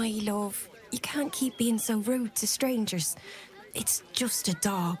 My love, you can't keep being so rude to strangers. It's just a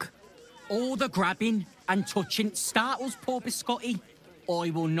dog. All the grabbing and touching startles poor Biscotti.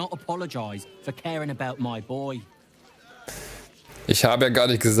 I will not apologize for caring about my boy. Ich habe ja gar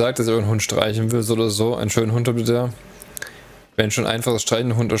nicht gesagt, dass ich euren Hund streichen will, so oder so. Einen schönen Hund habt ihr. Wenn schon einfach das Streichen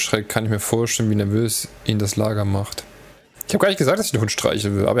den Hund erschreckt, kann ich mir vorstellen, wie nervös ihn das Lager macht. Ich habe gar nicht gesagt, dass ich den Hund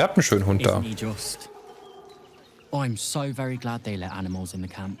streichen will, aber ihr habt einen schönen Hund da. Isn't he just? I'm so very glad they let animals in the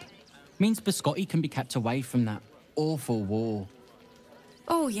camp. Means Biscotti can be kept away from that awful war.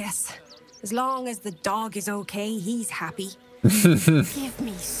 Oh, yes. As long as the dog is okay, he's happy. Give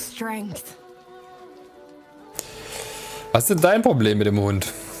me strength. Was ist denn dein Problem mit dem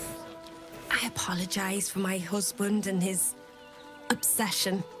Hund? I apologize for my husband and his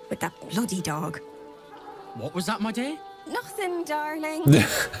obsession with that bloody dog. What was that, my dear? Nothing, darling.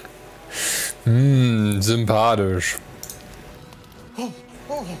 Sympathisch.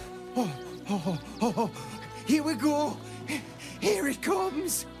 Here we go. Here it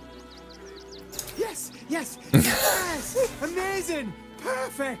comes. Yes, yes, yes. Amazing.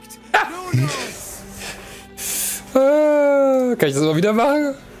 Perfect. No, no. Kann ich das mal wieder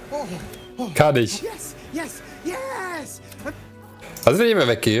machen? Kann ich. Yes, yes, yes. Was, wenn ich immer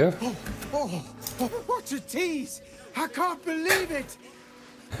weggehe? What a tease. I can't believe it.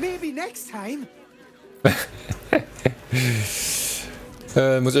 Maybe next time.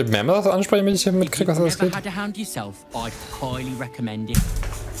 Muss ich mehrmals ansprechen, wenn ich hier mitkriege, was das geht? Had a hound yourself, I'd highly recommend it.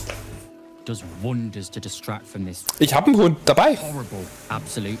 Does wonders to distract from this. Ich habe einen Hund dabei. Horrible,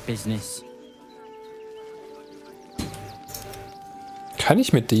 absolute business. Kann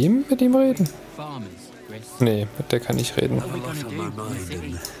ich mit dem reden? Farmers, Chris. Nee, mit der kann ich reden. What are we gonna do in the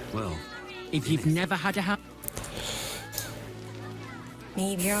city? Well, if you've never had a hound.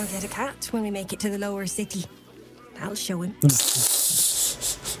 Maybe I'll get a cat when we make it to the lower city. I'll show him.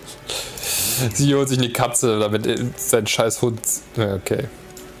 Sie holt sich eine Katze, damit sein scheiß Hund. Okay.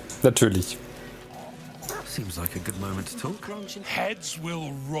 Natürlich. Seems like a good moment to talk. Heads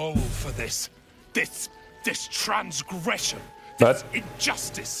will roll for this transgression. Was?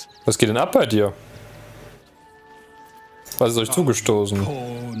 Injustice. Was geht denn ab bei dir? Was ist euch zugestoßen?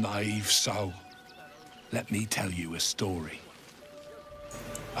 Poor naive soul. Let me tell you a story.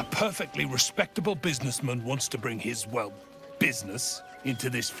 A perfectly respectable businessman wants to bring his, well, business into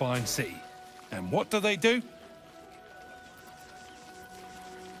this fine city. And what do?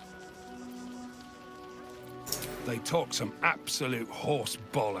 They talk some absolute horse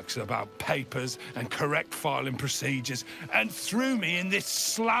bollocks about papers and correct filing procedures and threw me in this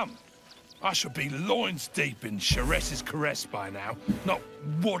slum. I should be loins deep in Chares's caress by now, not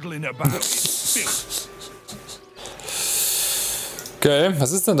waddling about in filth. Okay,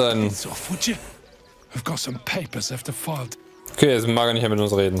 was ist denn dein... Okay, jetzt mag er nicht mehr mit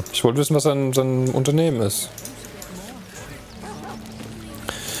uns reden. Ich wollte wissen, was sein Unternehmen ist.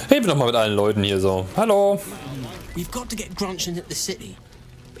 Reden wir doch mal mit allen Leuten hier so. Hallo. We've got to get Grunch into the city,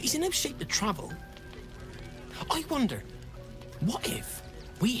 but he's in no shape to travel. I wonder, what if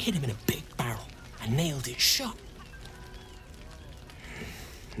we hit him in a big barrel and nailed it shut?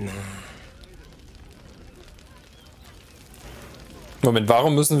 Nah. Moment,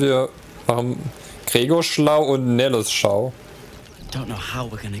 warum Gregor schlau und Nellos schlau? Don't know how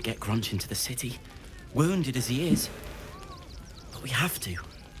we're gonna get Grunch into the city, wounded as he is, but we have to.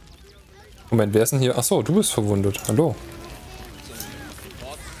 Moment, wer ist denn hier? Achso, du bist verwundet. Hallo.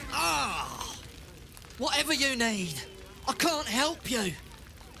 Whatever you need, I can't help you.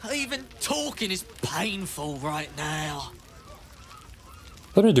 Even talking is painful right now.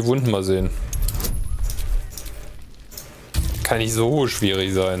 Lass mich die Wunden mal sehen. Kann nicht so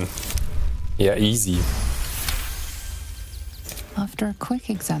schwierig sein. Ja, easy. After a quick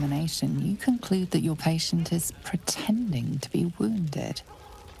examination, you conclude that your patient is pretending to be wounded.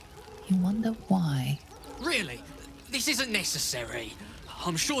 You wonder why. Really? This isn't necessary.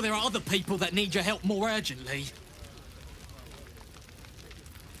 I'm sure there are other people that need your help more urgently.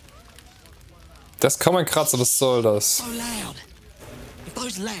 Das kann man kratzen, was soll das? So loud. If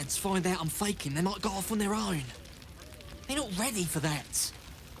those lads find out I'm faking, they might go off on their own. They're not ready for that.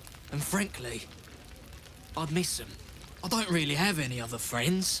 And frankly, I'd miss them. I don't really have any other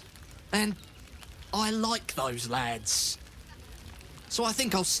friends. And I like those lads. So I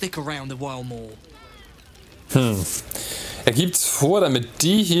think I'll stick around a while more. Er gibt's vor, damit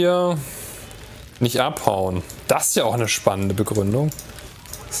die hier nicht abhauen. Das ist ja auch eine spannende Begründung.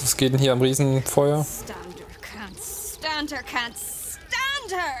 Was geht denn hier am Riesenfeuer? Stand her, can't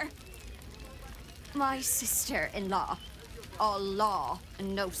stand her! My sister-in-law. All law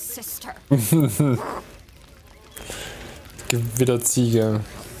and no sister. Gewitterziege.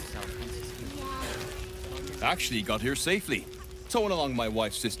 Actually got here safely. Towing along my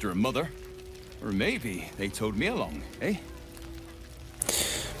wife's sister and mother. Or maybe they towed me along, eh?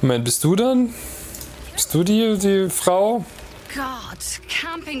 Moment, bist du dann? Bist du die Frau? God,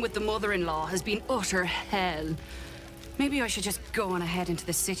 camping with the mother-in-law has been utter hell. Maybe I should just go on ahead into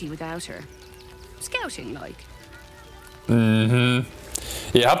the city without her. Scouting, like. Mhm.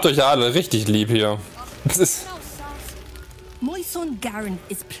 Ihr habt euch ja alle richtig lieb hier. My son Garen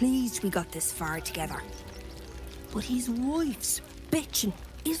is pleased we got this far together. But his wife's bitching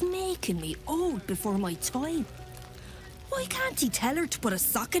is making me old before my time. Why can't he tell her to put a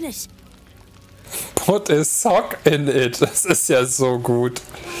sock in it? Put a sock in it. Das ist ja so gut.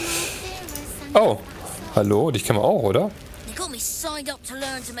 Oh, hallo, dich kennen wir auch, oder? They got me signed up to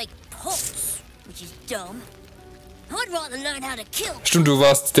learn to make pots, which is dumb. I'd rather learn how to kill. Stimmt, du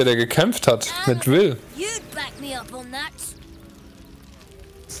warst der gekämpft hat mit Will. You'd back me up on that.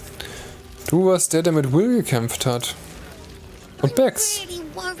 Du warst der mit Will gekämpft hat. Und Bex. Really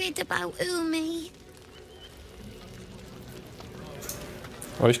worried about Umi.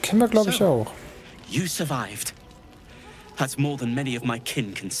 Aber ich kenne wir, glaube ich, auch. You survived. That's more than many of my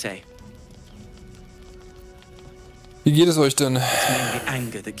kin can say. Wie geht es euch denn? It's mainly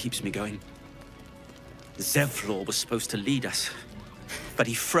anger that keeps me going. Zevlor was supposed to lead us, but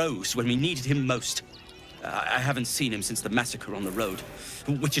he froze when we needed him most. I haven't seen him since the massacre on the road,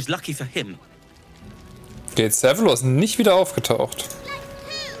 which is lucky for him. Geht Zevlor ist nicht wieder aufgetaucht.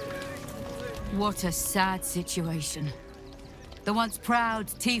 What a sad situation. The once proud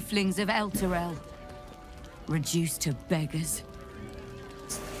tieflings of Elturel, reduced to beggars.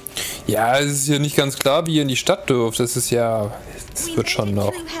 Ja, es ist hier nicht ganz klar, wie ihr in die Stadt dürft. Das ist ja... Es wird schon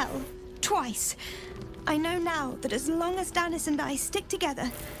noch. Twice. I know now that as long as Danis and I stick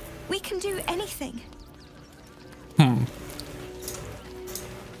together, we can do anything.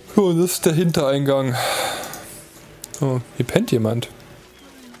 Oh, das ist der Hintereingang. Oh, hier pennt jemand.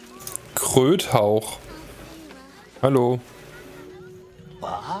 Kröthauch. Hallo.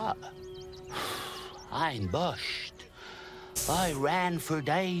 What? I'm bushed. I ran for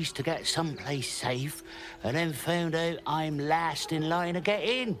days to get someplace safe, and then found out I'm last in line to get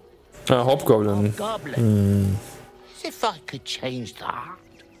in. Ah, Hauptgoblin. As if I could change that.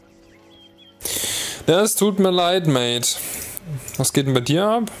 Ja, es tut mir leid, Mate. Was geht denn bei dir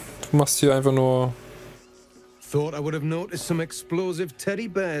ab? Du machst hier einfach nur... Thought I would have noticed some explosive teddy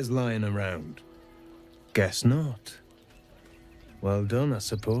bears lying around. Guess not. Well done, I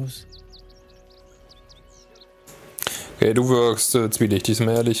suppose. Okay, du wirkst zwielichtig, ist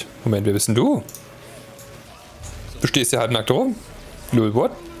mir ehrlich. Moment, wer bist denn du? Du stehst hier halbnackt rum? Lul,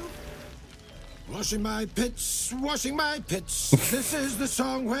 what? Washing my pits, this is the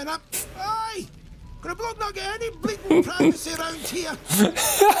song when up. Aye! Could a bloke not get any bleeding privacy around here?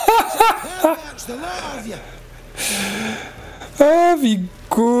 That's the lot of you. Ah, wie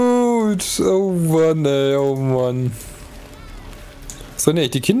gut. Oh Mann, ey, oh Mann. Was rennen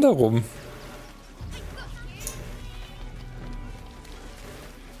echt die Kinder rum?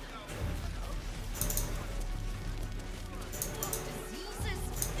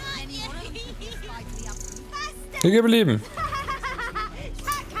 Hier geblieben.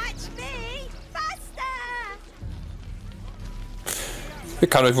 Ihr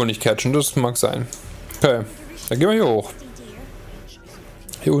kann euch wohl nicht catchen, das mag sein. Okay, dann gehen wir hier hoch.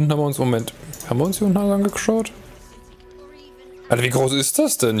 Hier unten haben wir uns, Moment, haben wir uns hier unten angeschaut? Alter, wie groß ist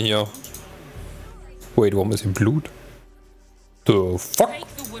das denn hier? Wait, warum ist hier Blut? The fuck?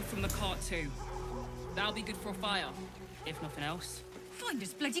 Find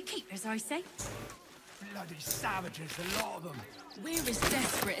us bloody keepers, I say. Bloody savages, a lot of them. We're as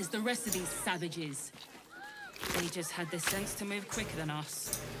desperate as the rest of these savages. They just had the sense to move quicker than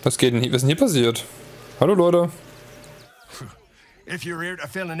us. Was geht denn hier? Was ist denn hier passiert? Hallo Leute. If you're here to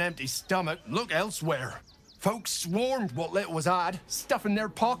fill an empty stomach, look elsewhere. Folks swarmed what little was had, stuffing their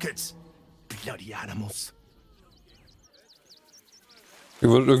pockets. Bloody animals. Ihr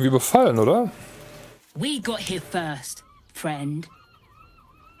wurdet irgendwie überfallen, oder? We got here first, friend.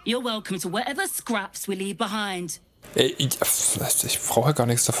 You're welcome to whatever scraps we leave behind. Ey, ich brauche ja gar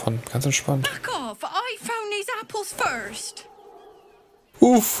nichts davon. Ganz entspannt. Back off! I found these apples first.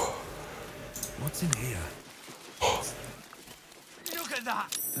 Uff. What's in here? Look at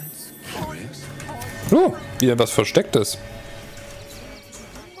that. That's curious. Oh, wieder was Verstecktes.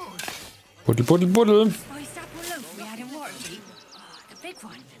 Buddel, buddel, buddel.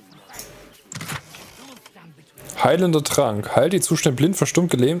 Heilender Trank. Heilt die Zustände blind, verstummt,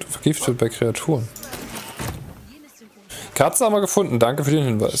 gelähmt und vergiftet bei Kreaturen. Katze haben wir gefunden. Danke für den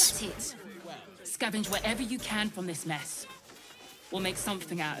Hinweis.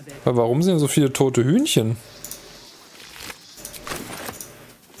 Aber warum sind so viele tote Hühnchen?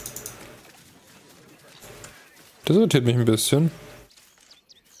 Das irritiert mich ein bisschen.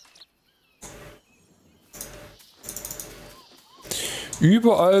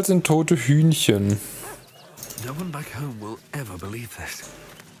 Überall sind tote Hühnchen. No one back home will ever believe this.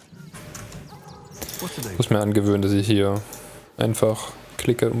 Ich muss mir angewöhnen, dass ich hier einfach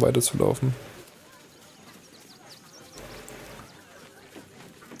klicke, um weiterzulaufen.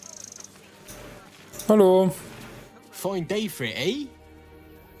 Hallo. Fine day for it, eh?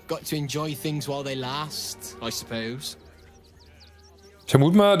 Got to enjoy things while they last, I suppose. Ich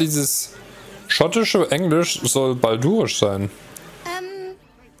vermute mal, dieses schottische Englisch soll baldurisch sein.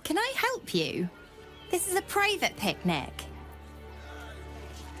 Can I help you? This is a private picnic.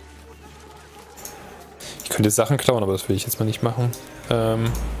 Ich könnte jetzt Sachen klauen, aber das will ich jetzt mal nicht machen.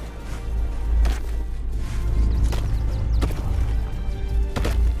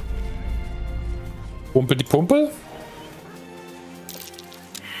 Pumpel die Pumpel?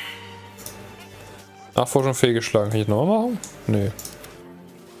 Nachforschung fehlgeschlagen. Kann ich das nochmal machen? Nee.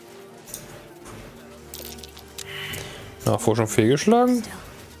 Nachforschung fehlgeschlagen?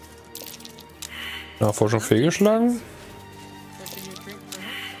 Nachforschung fehlgeschlagen?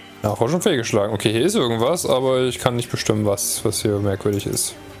 Nachforschung fehlgeschlagen. Okay, hier ist irgendwas, aber ich kann nicht bestimmen, was hier merkwürdig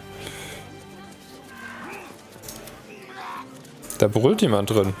ist. Da brüllt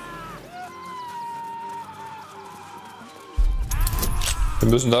jemand drin. Wir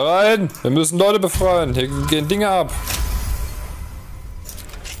müssen da rein! Wir müssen Leute befreien! Hier gehen Dinge ab!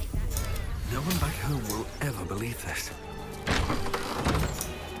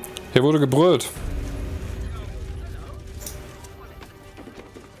 Hier wurde gebrüllt.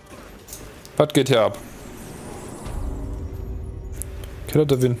 Was geht hier ab? Keller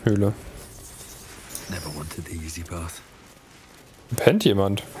der Windmühle. Pennt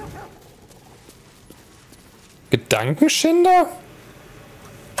jemand? Gedankenschinder?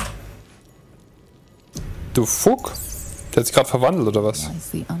 Du Fuck? Der hat sich gerade verwandelt, oder was?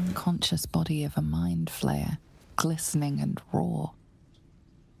 The unconscious body of a mind flayer, glistening and raw.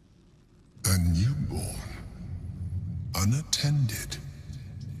 A newborn. Unattended.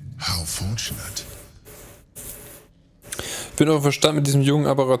 How fortunate. Ich bin euer Verstand mit diesem jungen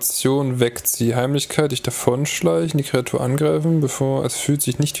Aberration wegziehen. Heimlichkeit, dich davonschleichen, die Kreatur angreifen, bevor es fühlt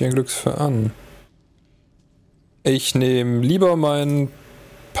sich nicht wie ein Glücksfall an. Ich nehme lieber meinen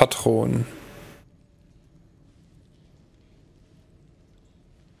Patron.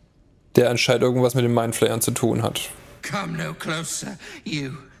 Der anscheinend irgendwas mit den Mindflayern zu tun hat. Come no closer,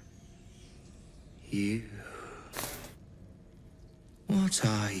 you. You. What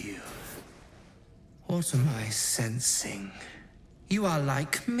are you? What am I sensing? You are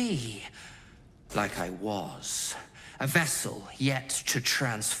like me. Like I was. A vessel yet to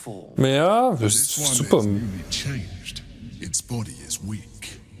transform. Ja, das ist super. Changed. Its body is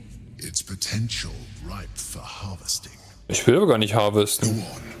weak. Its potential ripe for harvesting. Ich will aber gar nicht harvesten. Go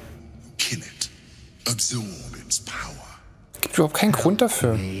on. Kill it. Absorb its power. Gibt überhaupt keinen Grund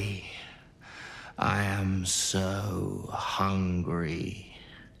dafür. I am so hungry.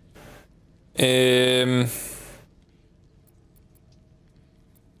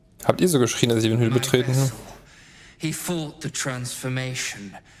 Habt ihr so geschrien, als ich die Höhle betreten habe? He fought the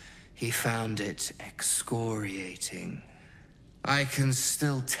transformation. He found it excoriating. I can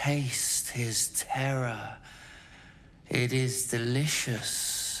still taste his terror. It is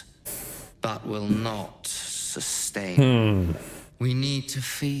delicious, but will not sustain. We need to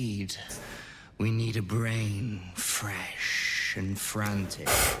feed. We need a brain fresh and frantic.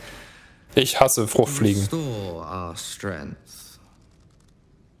 Ich hasse Fruchtfliegen. Restore our strength.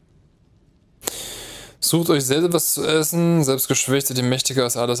 Sucht euch selbst was zu essen. Selbst geschwächt seid ihr mächtiger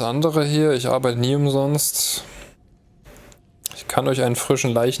als alles andere hier. Ich arbeite nie umsonst. Ich kann euch einen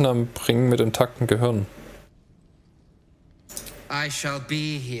frischen Leichnam bringen mit intaktem Gehirn. I shall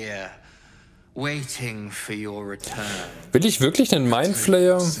be here, waiting for your return. Will ich wirklich einen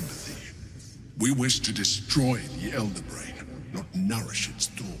Mindflayer? We wish to destroy the elder brain, not nourish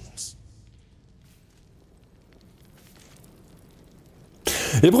its thoughts.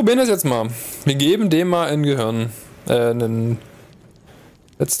 Wir probieren das jetzt mal. Wir geben dem mal ein Gehirn. Eine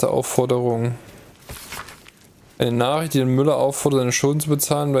letzte Aufforderung. Eine Nachricht, die den Müller auffordert, seine Schulden zu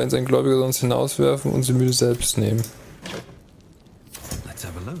bezahlen, weil ihn sein Gläubiger sonst hinauswerfen und sie müde selbst nehmen.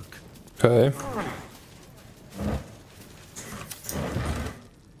 Okay.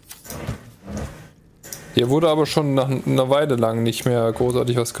 Hier wurde aber schon nach einer Weile lang nicht mehr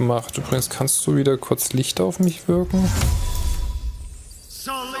großartig was gemacht. Übrigens, kannst du wieder kurz Licht auf mich wirken?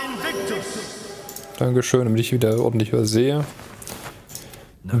 Dankeschön, damit ich wieder ordentlich was sehe.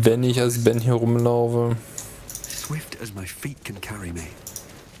 Wenn ich als Ben hier rumlaufe.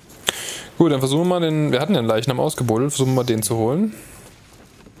 Gut, dann versuchen wir mal den. Wir hatten den Leichnam ausgebuddelt, versuchen wir mal den zu holen.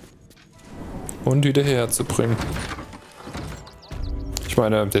 Und wieder hierher zu bringen. Ich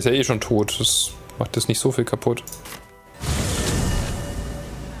meine, der ist ja eh schon tot. Das macht jetzt nicht so viel kaputt.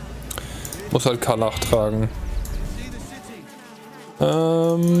 Muss halt Karlach tragen.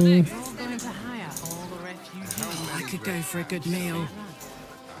 I could go for a good meal.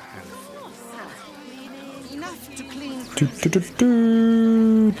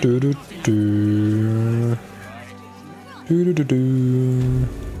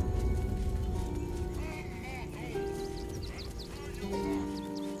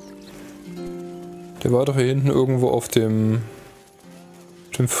 Der war doch hier hinten irgendwo auf dem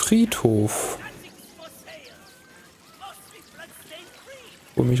Friedhof.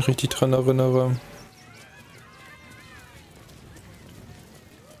 Wo ich mich richtig dran erinnere.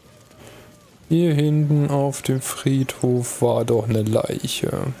 Hier hinten auf dem Friedhof war doch eine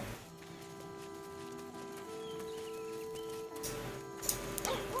Leiche.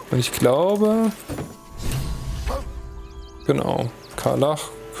 Und ich glaube... Genau, Karlach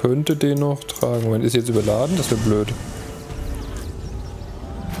könnte den noch tragen. Moment, ist jetzt überladen? Das wäre blöd.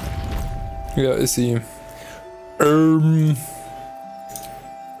 Ja, ist sie.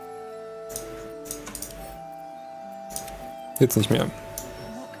 Jetzt nicht mehr.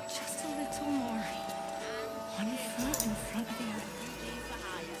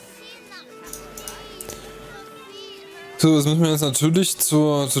 So, jetzt müssen wir jetzt natürlich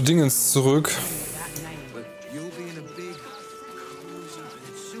zu Dingens zurück.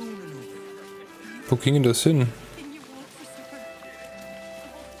 Wo ging denn das hin?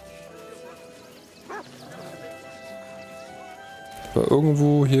 War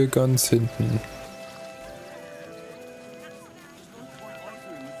irgendwo hier ganz hinten.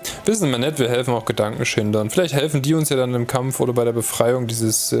 Wissen wir nicht, wir helfen auch Gedankenschindern. Vielleicht helfen die uns ja dann im Kampf oder bei der Befreiung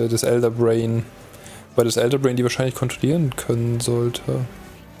des Elder Brain. Weil das Elder Brain die wahrscheinlich kontrollieren können sollte.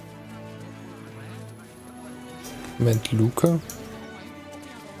 Moment, Luca.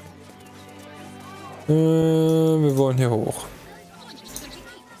 Wir wollen hier hoch.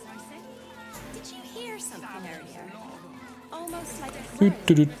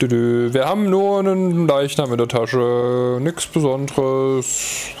 Wir haben nur einen Leichnam in der Tasche. Nichts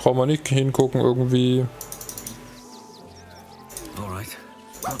Besonderes. Brauchen wir nicht hingucken irgendwie.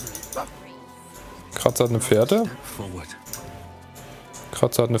 Kratzer hat eine Fährte.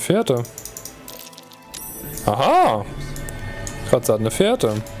 Kratzer hat eine Fährte. Aha! Kratzer hat eine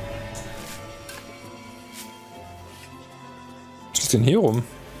Fährte. Was ist denn hier rum?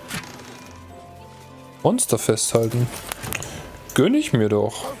 Monster festhalten. Gönn ich mir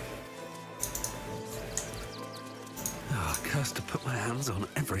doch. Cursed to put my hands on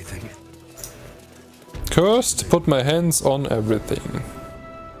everything. Cursed to put my hands on everything.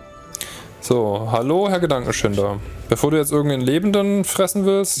 So, hallo Herr Gedankenschinder. Bevor du jetzt irgendeinen Lebenden fressen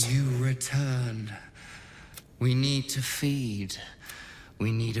willst. You return. We need to feed.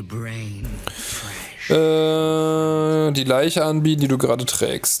 We need a brain. Die Leiche anbieten, die du gerade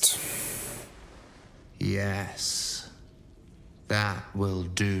trägst. Yes. That will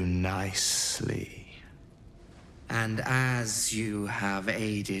do nicely. And as you have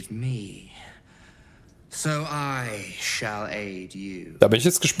aided me, so I shall aid you. Da bin ich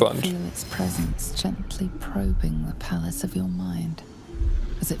jetzt gespannt. Feel its presence gently probing the palace of your mind.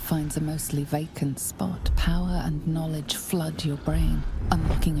 As it finds a mostly vacant spot, power and knowledge flood your brain,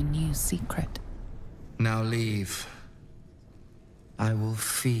 unlocking a new secret. Now leave. I will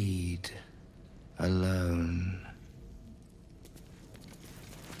feed alone.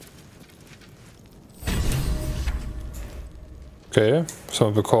 Okay, was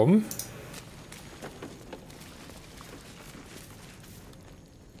haben wir bekommen?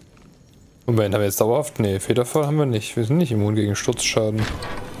 Moment, haben wir jetzt dauerhaft? Ne, Federfall haben wir nicht. Wir sind nicht immun gegen Sturzschaden.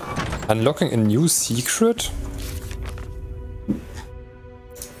 Unlocking a new secret?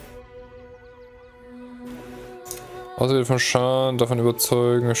 Außerdem von Schaden, davon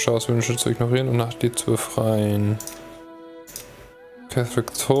überzeugen, Schadenswünsche zu ignorieren und Nachtlied zu befreien.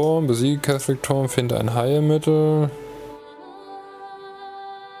 Catholic Turm, besiege Catholic Turm, finde ein Heilmittel.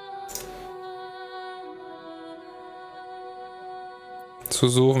 Zu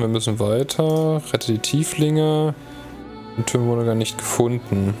suchen, wir müssen weiter. Rette die Tieflinge. Den Turm wurde gar nicht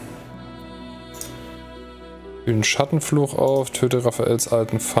gefunden. Übe den Schattenfluch auf, töte Raphaels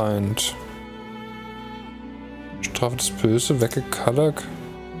alten Feind. Strafe das Böse, wecke Kalak.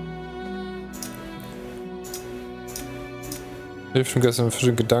 Hilft dem Gestern für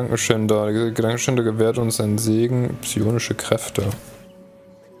den Gedankenschinder. Der Gedankenschinder gewährt uns seinen Segen, psionische Kräfte.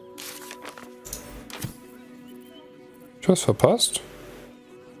 Ich was verpasst?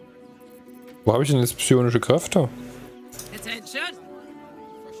 Wo habe ich denn jetzt psionische Kräfte?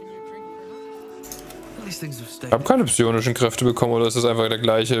 Ich habe keine psionischen Kräfte bekommen, oder ist das einfach der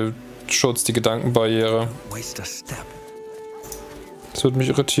gleiche Schutz, die Gedankenbarriere? Das würde mich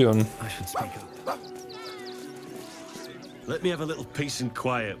irritieren. Let me have a little peace and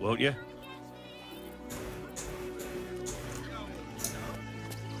quiet, won't you?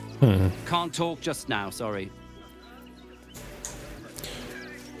 Can't talk just now, sorry.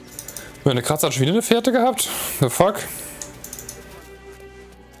 Meine Katze hat schon wieder eine Fährte gehabt? The fuck?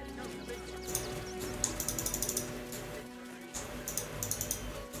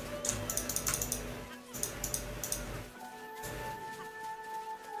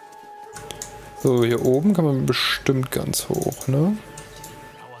 So, hier oben kann man bestimmt ganz hoch, ne?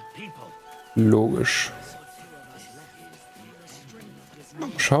 Logisch.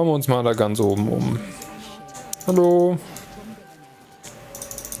 Schauen wir uns mal da ganz oben um. Hallo.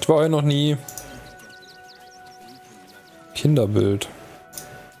 Ich war hier noch nie. Kinderbild.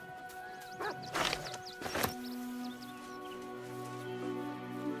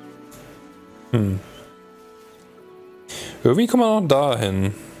 Irgendwie kommen wir noch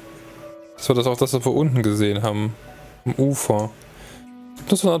dahin. Das war das auch, das wir unten gesehen haben. Am Ufer.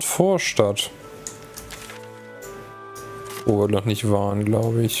 Das ist eine Art Vorstadt. Wo wir noch nicht waren,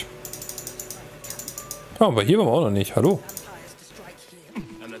 glaube ich. Ah, aber hier waren wir auch noch nicht. Hallo.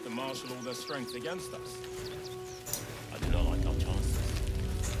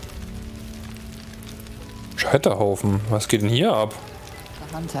 Scheiterhaufen. Was geht denn hier ab?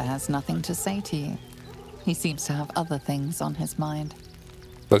 The hunter has nothing to say to you. He seems to have other things on his mind.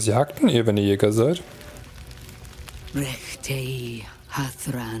 Was jagt denn ihr, wenn ihr Jäger seid? Rechtei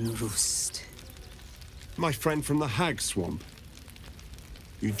hathran rust. My friend from the Hag Swamp.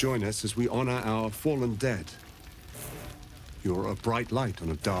 You join us as we honor our fallen dead. You're a bright light on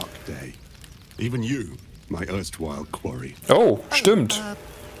a dark day. Even you, my erstwhile quarry. Oh, stimmt.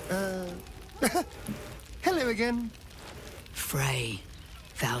 Hello again. Frey,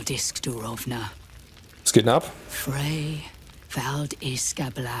 Valdisk Durovna. Was geht denn ab? Frey,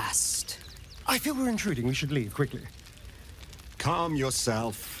 Valdiskablast. I feel we're intruding. We should leave quickly. Calm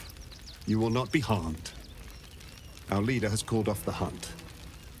yourself. You will not be harmed. Our leader has called off the hunt.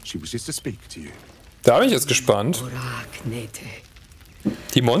 She wishes to speak to you. Da bin ich jetzt gespannt.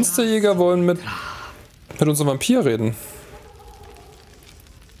 Die Monsterjäger wollen mit unserem Vampir reden.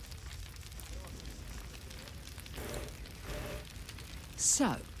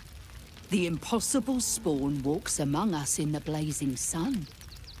 So, the impossible spawn walks among us in the blazing sun.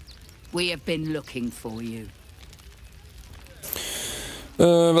 We have been looking for you.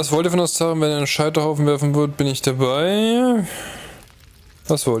 Was wollt ihr von Astarion? Wenn er einen Scheiterhaufen werfen wird, bin ich dabei.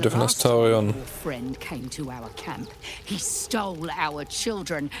 Was wollt ihr von Astarion? Friend came to our camp. He stole our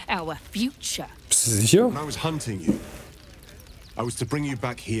children, our future. Bist du sicher? When I was hunting you, I was to bring you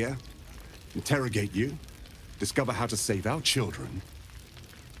back here, interrogate you, discover how to save our children,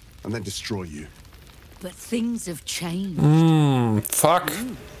 and then destroy you. But things have changed. Fuck.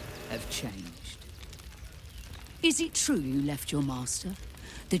 You have changed. Is it true you left your master?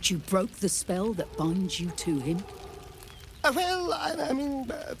 That you broke the spell that binds you to him? Well, I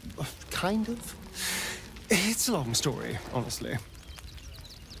mean, kind of. It's a long story, honestly.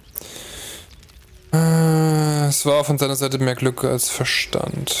 Es war von seiner Seite mehr Glück als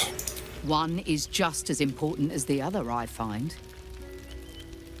Verstand. One is just as important as the other, I find.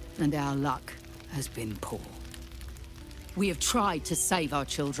 And our luck has been poor. We have tried to save our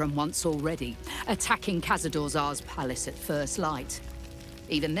children once already, attacking Khazad-dûr'Zar's palace at first light.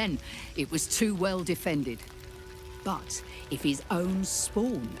 Even then, it was too well defended. But if his own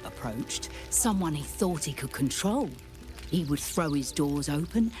spawn approached, someone he thought he could control, he would throw his doors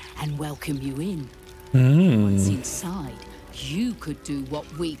open and welcome you in. Once inside, you could do what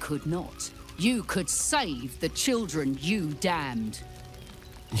we could not. You could save the children you damned.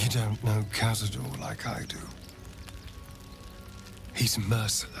 You don't know Khazad-dûr like I do. He's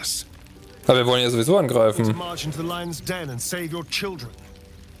merciless. Aber wir wollen ja sowieso angreifen. To march into the lion's den and save your children.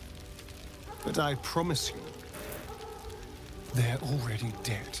 But I promise you, they're already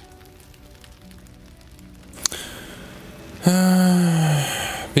dead.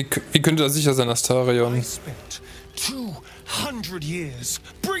 Wie könnte das sicher sein, Astarion? I spent 200 years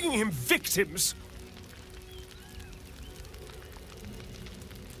bringing him victims.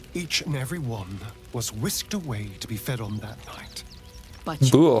 Each and every one was whisked away to be fed on that night. But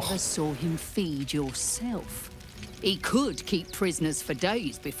you never saw him feed yourself. He could keep prisoners for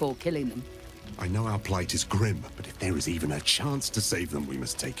days before killing them. I know our plight is grim, but if there is even a chance to save them, we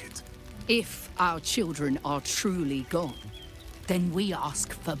must take it. If our children are truly gone, then we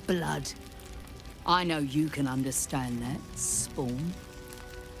ask for blood. I know you can understand that, Spawn.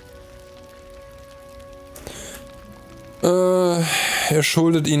 Er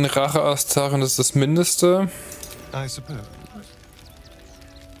schuldet ihnen Rache, Astaren, das ist das Mindeste. I suppose.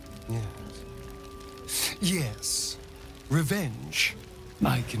 Yes. Yes. Revenge.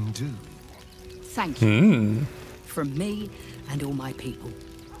 I can do. Thank you. From me and all my people.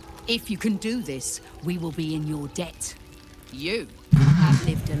 If you can do this, we will be in your debt. You have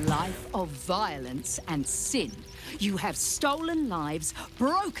lived a life of violence and sin. You have stolen lives,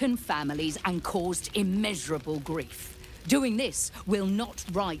 broken families, and caused immeasurable grief. Doing this will not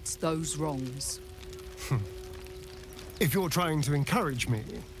right those wrongs. If you're trying to encourage me,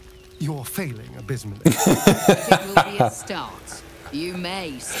 you're failing abysmally. It will be a start. You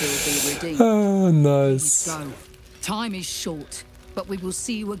may still be redeemed. Oh, nice. Please go. Time is short, but we will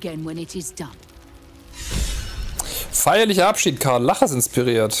see you again when it is done. Feierlicher Abschied, Karl. Lachers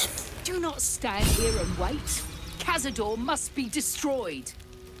inspiriert. Do not stand here and wait. Cazador must be destroyed.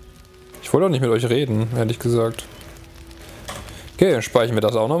 Ich wollte auch nicht mit euch reden, ehrlich gesagt. Okay, dann speichern wir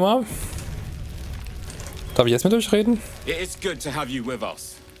das auch nochmal. Darf ich jetzt mit euch reden? It is good to have you with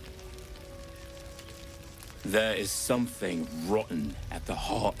us. There is something rotten at the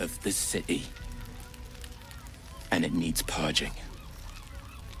heart of this city. And it needs purging.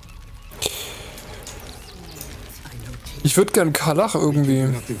 Ich würde gern Karlach irgendwie.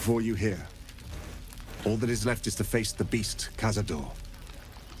 Nothing for you here. All that is left is to face the beast, Cazador.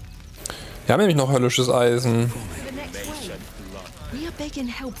 Wir haben nämlich noch höllisches Eisen. We are begging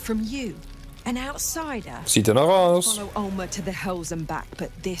help from you, an outsider. Sieht ja noch aus. Follow Ulmer to the hells and back, but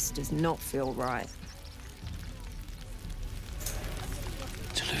this does not feel right.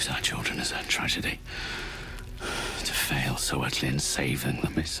 To lose our children is a tragedy. To fail so utterly in saving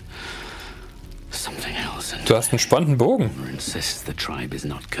them is something else. And Du hast einen spannenden Bogen. Ulmer insists the tribe is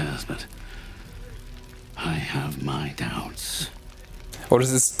not cursed, but I have my doubts. Oh,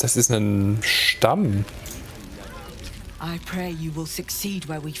 das ist ein Stamm. I pray you will succeed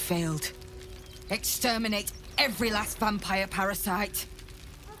where we failed. Exterminate every last vampire parasite.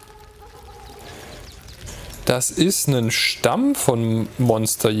 Das ist ein Stamm von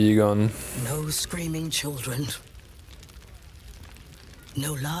Monsterjägern. No screaming children.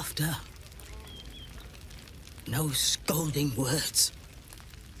 No laughter. No scolding words.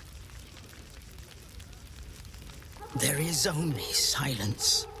 There is only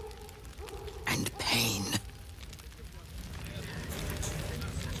silence and pain.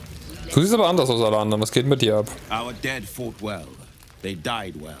 Du siehst aber anders aus als alle anderen. Was geht mit dir ab? Our dead fought well. They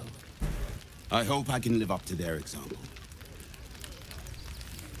died well. I hope I can live up to their example.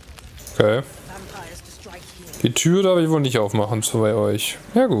 Okay. Die Tür darf ich wohl nicht aufmachen zu bei euch.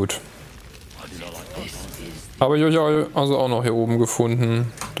 Ja gut. Habe ich euch also auch noch hier oben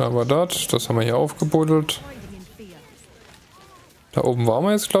gefunden. Da war das. Das haben wir hier aufgebuddelt. Da oben waren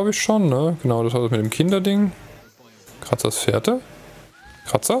wir jetzt, glaube ich, schon, ne? Genau, das war das mit dem Kinderding. Kratzers Fährte?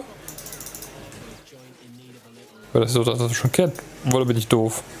 Kratzer? Weil das ist so, dass das schon kennt. Oder bin ich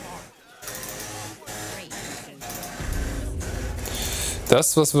doof?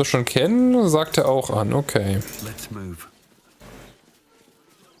 Das, was wir schon kennen, sagt er auch an. Okay.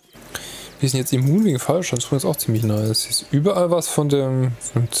 Wir sind jetzt immun gegen Fallschaden. Das ist auch ziemlich nice. Hier ist überall was von dem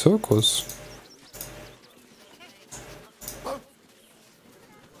Zirkus.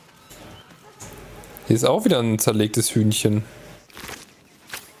 Hier ist auch wieder ein zerlegtes Hühnchen.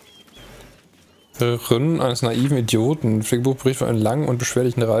 Rinnen eines naiven Idioten. Pflegebuch berichtet von einer langen und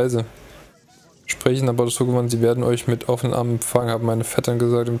beschwerlichen Reise. Sprechen aber so gewandt, sie werden euch mit offenen Armen empfangen, haben meine Vettern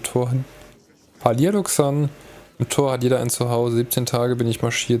gesagt im Tor. Hallierluxan. Im Tor hat jeder ein Zuhause. 17 Tage bin ich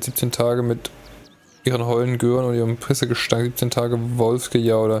marschiert. 17 Tage mit ihren heulen Gören und ihrem Pissegestank. 17 Tage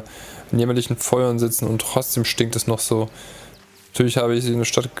Wolfsgejaul oder in jämmerlichen Feuern sitzen und trotzdem stinkt es noch so. Natürlich haben sie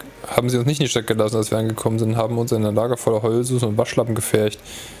uns nicht in die Stadt gelassen, als wir angekommen sind, haben uns in ein Lager voller Heulsusen und Waschlappen gefärcht.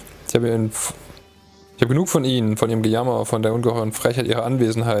 Ich habe genug von ihnen, von ihrem Gejammer, von der ungeheuren Frechheit ihrer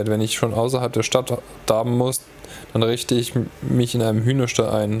Anwesenheit. Wenn ich schon außerhalb der Stadt darben muss, dann richte ich mich in einem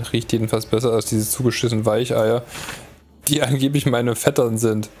Hühnerstall ein. Riecht jedenfalls besser als diese zugeschissenen Weicheier, die angeblich meine Vettern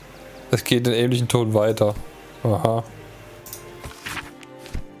sind. Es geht in ähnlichen Ton weiter. Aha.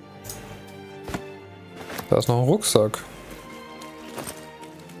 Da ist noch ein Rucksack.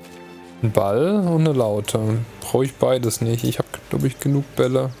 Ein Ball und eine Laute. Brauche ich beides nicht. Ich habe, glaube ich, genug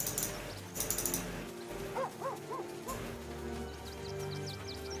Bälle.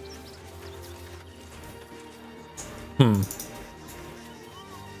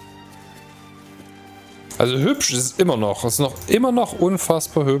 Also hübsch ist es immer noch. Es ist immer noch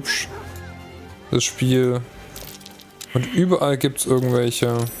unfassbar hübsch. Das Spiel. Und überall gibt es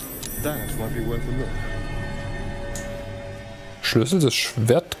irgendwelche Schlüssel des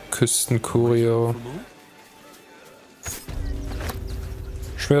Schwertküstenkurier.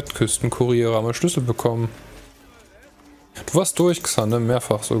 Schwertküstenkurier haben wir Schlüssel bekommen. Du warst durch, Xander,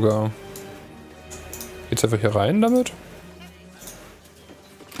 mehrfach sogar. Geht's einfach hier rein damit?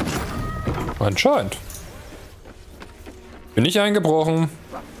 Anscheinend. Bin nicht eingebrochen.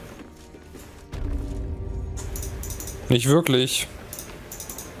 Nicht wirklich.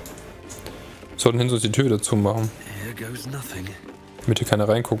 Wir sollten hin, so die Tür wieder zumachen. Damit hier keiner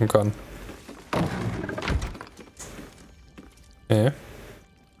reingucken kann.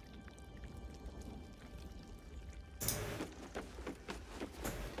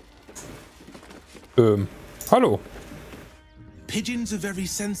 Hallo. Pigeons are very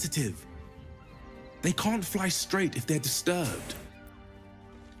sensitive. They can't fly straight if they're disturbed.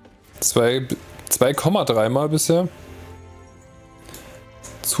 2,3 Mal bisher.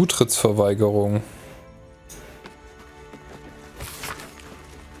 Zutrittsverweigerung.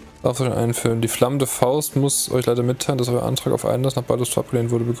 Darf euch einführen. Die flammende Faust muss euch leider mitteilen, dass euer Antrag auf Einlass nach Baldurs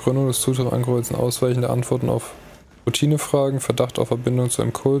abgelehnt wurde. Begründung des Zutrittsangebots sind ausweichende Antworten auf Routinefragen, Verdacht auf Verbindung zu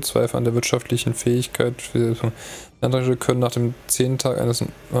einem Kult, Zweifel an der wirtschaftlichen Fähigkeit. Anträge können nach dem 10. Tag eines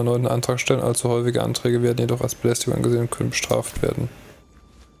erneuten Antrags stellen. Allzu häufige Anträge werden jedoch als Belästigung angesehen und können bestraft werden.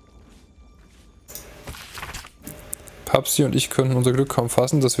 Papsi und ich könnten unser Glück kaum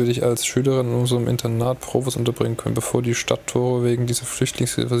fassen, dass wir dich als Schülerin in unserem Internat Provus unterbringen können, bevor die Stadttore wegen dieser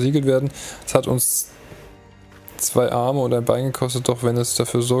Flüchtlingskrise versiegelt werden. Es hat uns 2 Arme und ein Bein gekostet, doch wenn es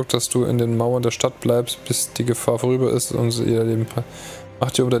dafür sorgt, dass du in den Mauern der Stadt bleibst, bis die Gefahr vorüber ist und ihr Leben.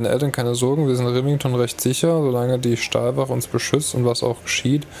 Mach dir um deine Eltern keine Sorgen, wir sind in Remington recht sicher, solange die Stahlwache uns beschützt und was auch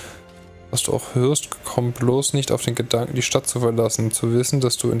geschieht. Was du auch hörst, komm bloß nicht auf den Gedanken, die Stadt zu verlassen. Zu wissen,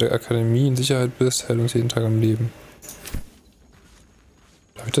 dass du in der Akademie in Sicherheit bist, hält uns jeden Tag am Leben.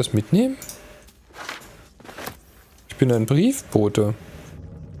 Darf ich das mitnehmen? Ich bin ein Briefbote.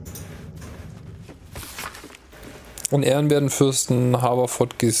 In Ehren werden Fürsten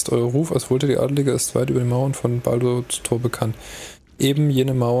Haverford-Gist. Euer Ruf als wohltätiger Adeliger ist weit über die Mauern von Baldurs Tor bekannt. Eben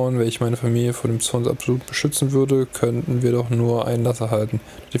jene Mauern, welche meine Familie vor dem Zorn absolut beschützen würde, könnten wir doch nur Einlass erhalten.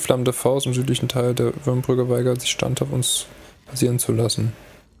 Die flammende Faust im südlichen Teil der Würmbrücke weigert sich standhaft, uns passieren zu lassen.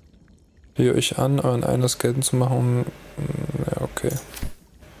 Lege euch an, euren Einlass geltend zu machen. Ja, okay.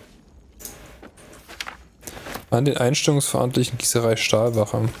 An den Einstellungsverantwortlichen Gießerei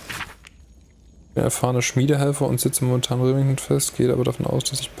Stahlwache. Ich bin erfahrener Schmiedehelfer und sitze momentan Remington fest, gehe aber davon aus,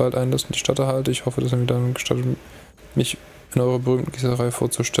 dass ich bald Einlass in die Stadt erhalte. Ich hoffe, dass ihr mir dann gestattet, mich in eurer berühmten Gießerei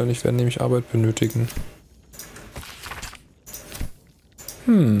vorzustellen. Ich werde nämlich Arbeit benötigen.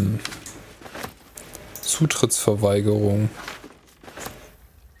 Zutrittsverweigerung.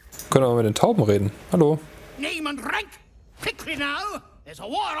 Können wir mal mit den Tauben reden. Hallo. Name and rank. Quickly now. There's a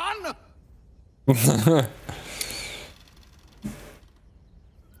war on.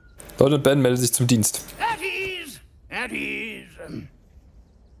 Leutnant Ben meldet sich zum Dienst. At ease. At ease.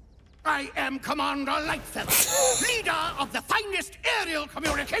 I am Commander Lightfeather, leader of the finest aerial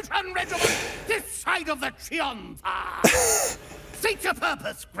communication regiment this side of the Chianfa. State your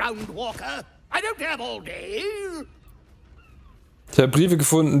purpose, Groundwalker. I don't have all day. Ich habe Briefe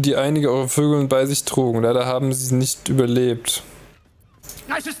gefunden, die einige eurer Vögel bei sich trugen. Leider haben sie nicht überlebt.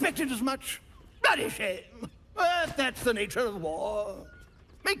 I suspected as much. Bloody shame. But that's the nature of war.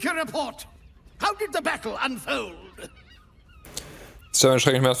 Make your report. How did the battle unfold? Ich habe einen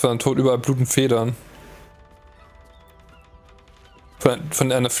schrecklichen Schmerz von einem Tod, überall bluten Federn.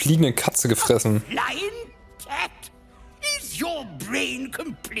 Von einer fliegenden Katze gefressen. Flying cat? Is your brain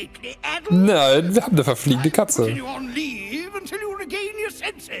completely addled? Nein, wir haben eine verfliegende Katze. Continue on leave until you regain your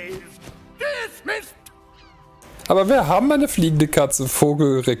senses. Dismissed. Aber wir haben eine fliegende Katze,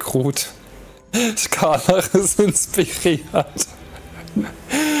 Vogelrekrut. Skarnach ist inspiriert.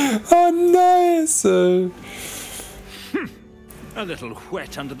 Oh, nice. A little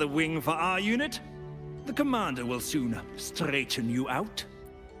wet under the wing for our unit. The commander will soon straighten you out.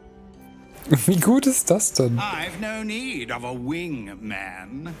 Wie gut ist das denn? I've no need of a wing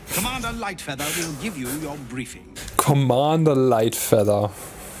man. Commander Lightfeather will give you your briefing. Commander Lightfeather.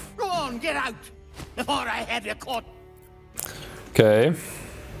 Go on, get out before I have you caught. Okay.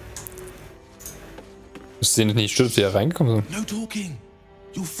 Ist denen nicht stimmt, wie reingekommen sind? No talking.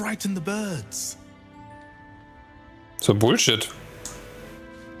 You'll frighten the birds. So Bullshit.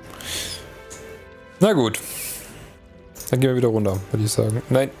 Na gut. Dann gehen wir wieder runter, würde ich sagen.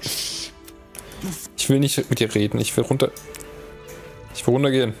 Nein. Ich will nicht mit dir reden. Ich will runter. Ich will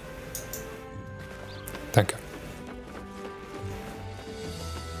runtergehen. Danke.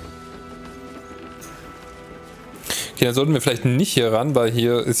 Okay, dann sollten wir vielleicht nicht hier ran, weil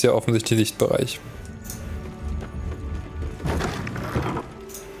hier ist ja offensichtlich Lichtbereich.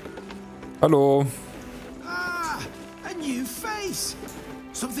 Hallo. Ah, a new face.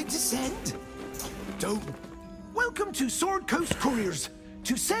 Some send? Don't. Welcome to Sword Coast Couriers.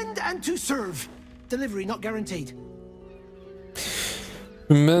 To send and to serve. Delivery not guaranteed.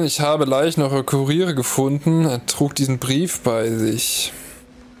 Ich habe leichnere Kuriere gefunden. Er trug diesen Brief bei sich.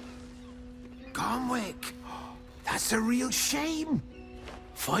 Conwick. That's a real shame.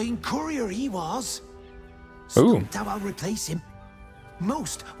 Fine courier he was. Stumped how I'll replace him.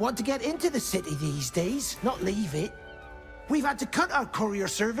 Most want to get into the city these days, not leave it. We've had to cut our courier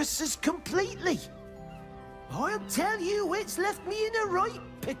services completely. I'll tell you, it's left me in a right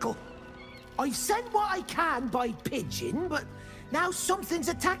pickle. I've sent what I can by pigeon, but now something's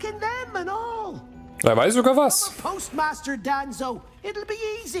attacking them and all. Er weiß sogar was. I'm a postmaster, Danzo. It'll be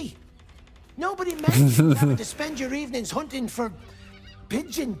easy. Nobody mentions having to spend your evenings hunting for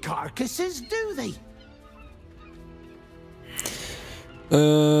pigeon carcasses, do they?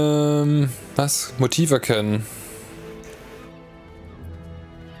 Was? Motiv erkennen.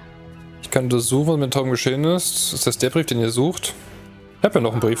 Ich kann untersuchen, was mit Tom geschehen ist. Ist das der Brief, den ihr sucht? Ich habe ja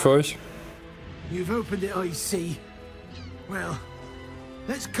noch einen Brief für euch. You've opened it, I see. Well,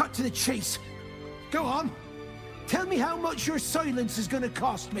 let's cut to the chase. Go on. Tell me how much your silence is gonna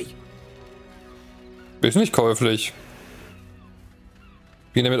cost me. Ist nicht käuflich.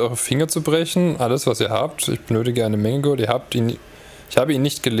 Wie damit eure Finger zu brechen? Alles, was ihr habt. Ich benötige eine Menge Gold. Ihr habt ihn. Ich habe ihn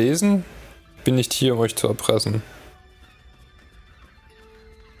nicht gelesen. Bin nicht hier, um euch zu erpressen.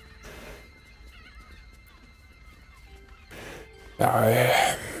 Ja,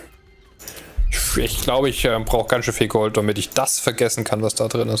 ich glaube, ich brauche ganz schön viel Gold, damit ich das vergessen kann, was da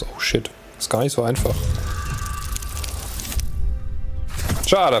drin ist. Oh shit, ist gar nicht so einfach.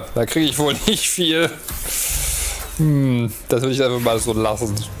 Schade, da kriege ich wohl nicht viel. Das will ich einfach mal so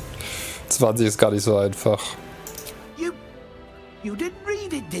lassen. 20 ist gar nicht so einfach. You didn't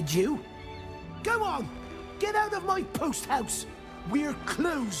read it, did you? Go on, get out of my post house. We're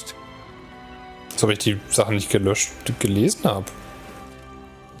closed. Als ob ich die Sachen nicht gelesen habe.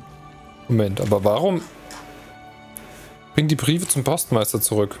 Moment, aber warum bringt die Briefe zum Postmeister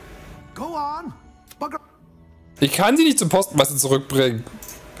zurück? Go on. Ich kann sie nicht zum Postmeister zurückbringen.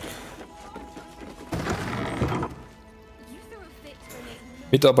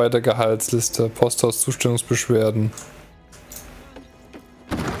 Mitarbeitergehaltsliste, Posthaus Zustellungsbeschwerden.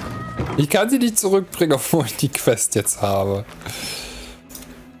 Ich kann sie nicht zurückbringen, obwohl ich die Quest jetzt habe.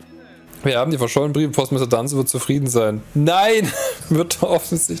 Wir haben die verschollenen Briefe, Postmeister Danzo wird zufrieden sein. Nein! Wird er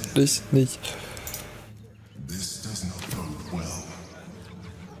offensichtlich nicht.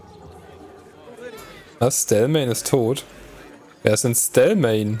 Was? Stelmane ist tot? Wer ist denn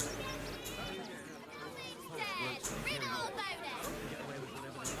Stelmane?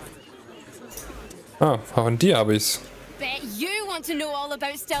 Ah, von dir habe ich's. Bet you want to know all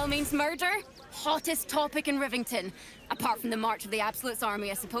about Stelmane's murder? Hottest topic in Rivington. Apart from the march of the Absolute's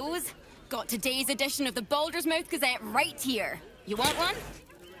army, I suppose. Got today's edition of the Baldurs Gate right here. You want one?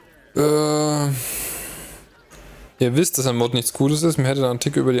 Ihr wisst, dass ein Mod nichts Gutes ist. Mir hätte ein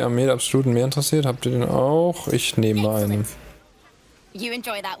Artikel über die Armee der Absoluten mehr interessiert. Habt ihr den auch? Ich nehme einen. You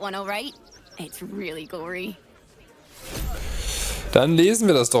enjoy that one, alright? It's really gory. Dann lesen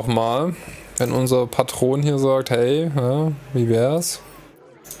wir das doch mal. Wenn unser Patron hier sagt, hey, ja, wie wär's?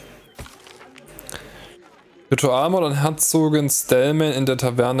 Ritualmord an Herzogin Stelmane in der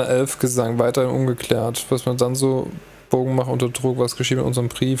Taverne 11 Gesang, weiterhin ungeklärt. Was man dann so Bogenmacher unter Druck, was geschieht mit unseren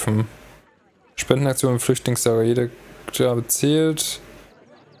Briefen? Spendenaktion im Flüchtlingslager, jede Gabe zählt.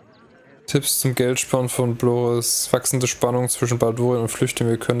 Tipps zum Geldsparen von Bloris, wachsende Spannung zwischen Baldurien und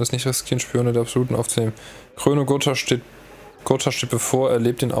Flüchtlingen, wir können das nicht riskieren, Spione der Absoluten aufzunehmen. Krönung Gotha steht bevor, er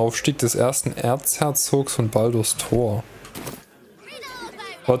erlebt den Aufstieg des ersten Erzherzogs von Baldurs Tor.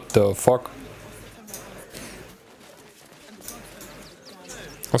 What the fuck?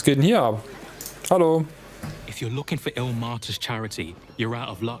 Was geht denn hier ab? Hallo. If you're looking for Ilmater's charity, you're out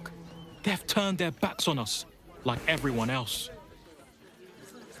of luck. They've turned their backs on us, like everyone else.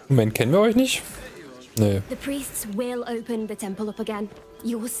 Moment, kennen wir euch nicht? Nee. The priests will open the temple up again.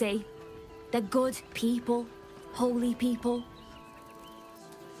 You will see. They're good people, holy people.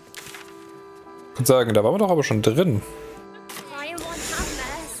 Ich würde sagen, da waren wir doch aber schon drin.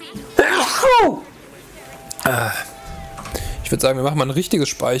 Ich würde sagen, wir machen mal ein richtiges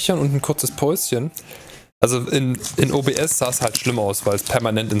Speichern und ein kurzes Päuschen. Also in OBS sah es halt schlimm aus, weil es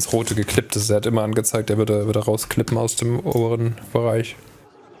permanent ins Rote geklippt ist. Er hat immer angezeigt, er würde rausklippen aus dem oberen Bereich.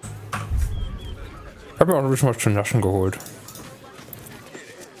 Ich habe mir auch ein bisschen was zu naschen geholt.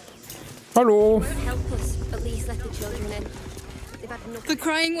 Hallo. The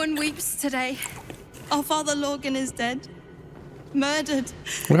crying one weeps today. Our father Logan is dead. Murdered.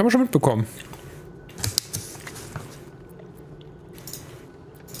 Das haben wir schon mitbekommen.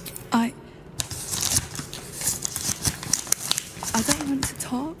 I want to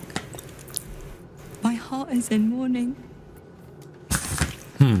talk. My heart is in mourning.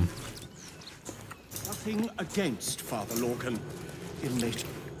 Nothing against Father Lorcan.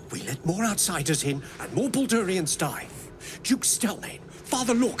 We let more outsiders in and more Baldurians die. Duke Stelmane,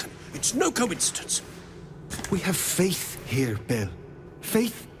 Father Lorcan, it's no coincidence. We have faith here, Bill.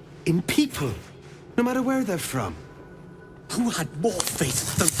 Faith in people, no matter where they're from. Who had more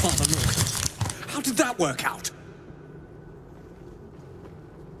faith than Father Lorcan? How did that work out?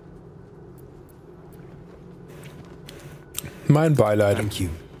 Mein Beileid. Thank you,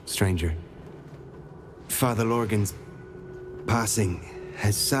 stranger. Father Lorgan's passing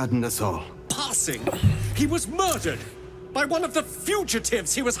has saddened us all. Passing? He was murdered by one of the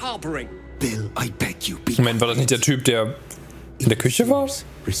fugitives he was harboring. Bill, I beg you, be Moment, war das nicht der Typ, der in der Küche war?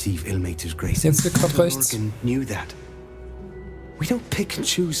 Receive Ilmater's grace. Jetzt hier gerade rechts. Lorcan knew that. We don't pick and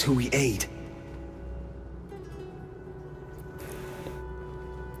choose who we aid.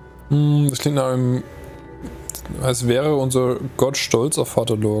 Das klingt nach einem, als wäre unser Gott stolz auf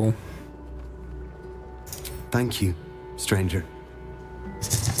Vater Lorcan. Thank you, stranger.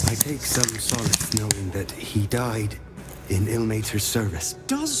 I take some solace knowing that he died in Ilmater's service.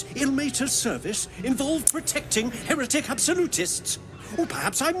 Does Ilmater's service involve protecting heretic absolutists? Or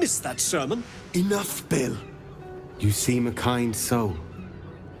perhaps I missed that sermon. Enough, Bill. You seem a kind soul.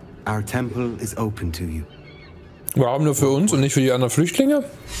 Our temple is open to you. Warum nur für uns und nicht für die anderen Flüchtlinge?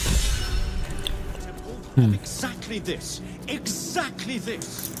 Exactly this. Exactly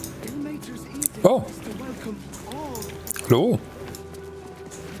this. Oh. Hallo.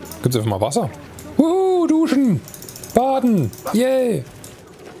 Gibt's einfach mal Wasser? Duschen! Baden! Yay!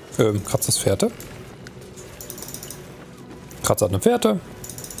 Kratzt das Fährte? Kratzt eine Fährte?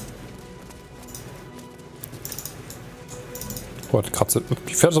 Boah,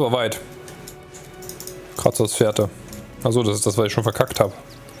 die Fährte ist aber weit. Kratzt das Fährte. Achso, das ist das, was ich schon verkackt habe.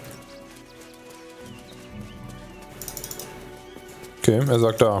 Okay, er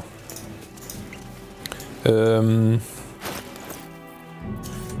sagt da. Haben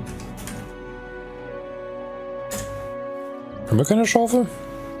wir keine Schaufel?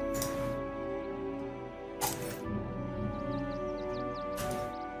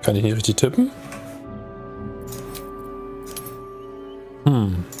 Kann ich nicht richtig tippen?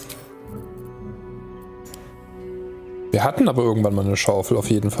 Wir hatten aber irgendwann mal eine Schaufel auf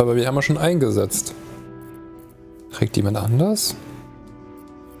jeden Fall, weil wir haben ja schon eingesetzt. Trägt jemand anders?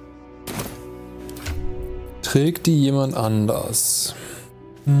 Trägt die jemand anders?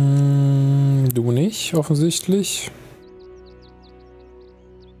 Du nicht, offensichtlich.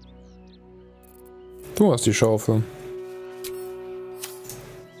 Du hast die Schaufel.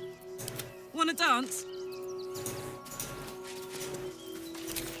 Wanna dance?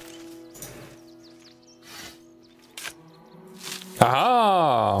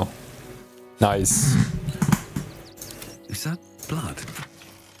 Aha! Nice. Is that blood?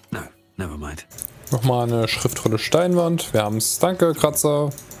 No, never mind. Nochmal eine schriftrolle Steinwand. Wir haben es. Danke, Kratzer.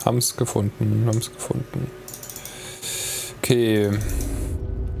 Haben es gefunden. Haben es gefunden. Okay.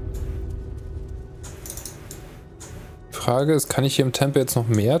 Frage ist, kann ich hier im Tempel jetzt noch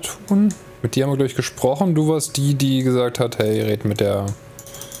mehr tun? Mit dir haben wir, glaube ich, gesprochen. Du warst die gesagt hat, hey, red mit der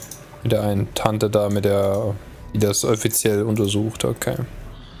einen Tante da, die das offiziell untersucht. Okay.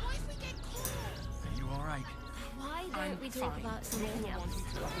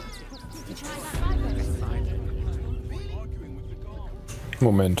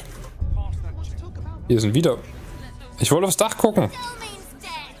 Moment. Hier sind wieder. Ich wollte aufs Dach gucken.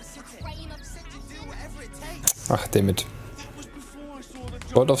 Ach, damit.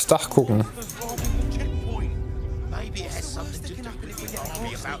 Ich wollte aufs Dach gucken.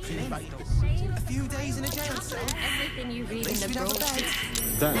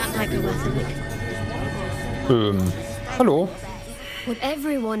 Hallo. Would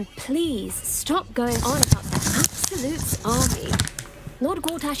everyone please stop going on about the Absolute's army? Lord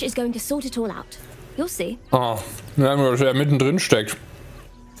Gortash is going to sort it all out. You'll see. Ah, dass er mittendrin steckt.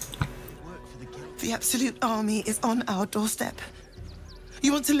 The Absolute army is on our doorstep.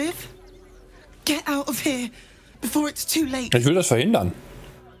 You want to live? Get out of here before it's too late. Ich will das verhindern.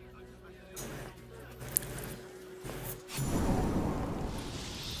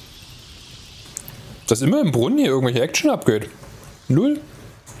 Dass immer im Brunnen hier irgendwelche Action abgeht. Null.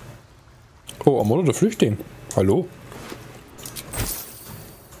 Oh, Amulettes der Flüchtling. Hallo.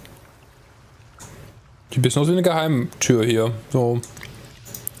 Die bisschen aus wie eine Geheimtür hier. So.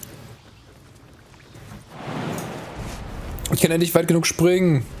 Ich kann endlich weit genug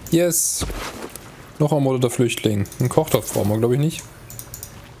springen. Yes. Noch Amulettes der Flüchtling. Ein Kochtopf brauchen wir, glaube ich, nicht.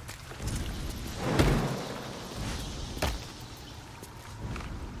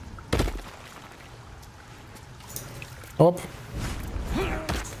 Hopp.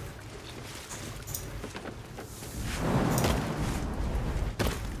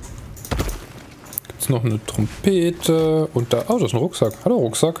 Gibt's noch eine Trompete und da. Oh, das ist ein Rucksack. Hallo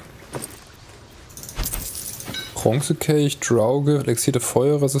Rucksack. Bronzekelch, Drauge, Elixier der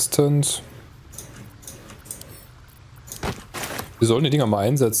Feuerresistenz. Wir sollen die Dinger mal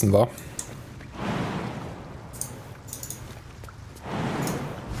einsetzen, wa?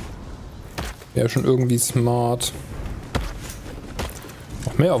 Wäre schon irgendwie smart.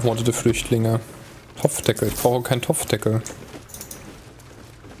 Noch mehr aufmordete Flüchtlinge. Topfdeckel. Ich brauche keinen Topfdeckel.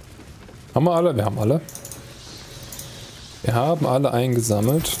 Haben wir alle? Wir haben alle. Wir haben alle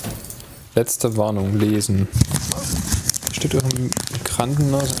eingesammelt. Letzte Warnung. Lesen. Steht eurem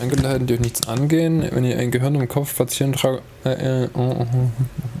Migranten eingeladen, die euch nichts angehen. Wenn ihr ein Gehirn im Kopf platzieren tragt, auf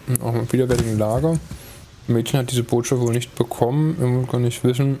einem widerwärtigen Lager. Das Mädchen hat diese Botschaft wohl nicht bekommen. Ihr kann nicht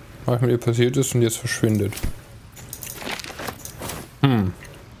wissen, was mit ihr passiert ist und jetzt verschwindet.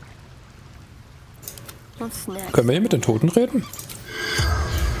 Können wir hier mit den Toten reden?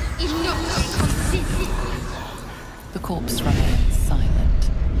 The corpse remains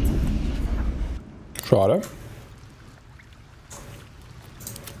silent. Schade.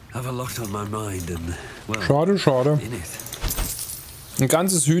 Schade, schade. Ein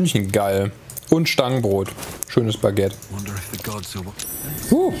ganzes Hühnchen, geil. Und Stangenbrot. Schönes Baguette.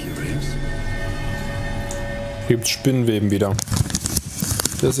 Gibt's Spinnenweben wieder.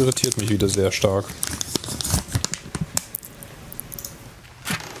 Das irritiert mich wieder sehr stark.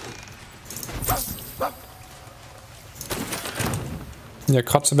 Ja,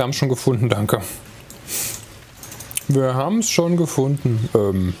 Kratzer, wir haben es schon gefunden, danke. Wir haben es schon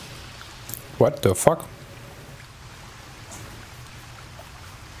gefunden. What the fuck?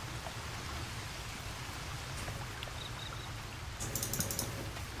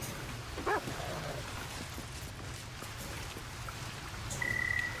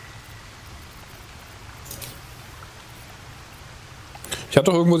 Ich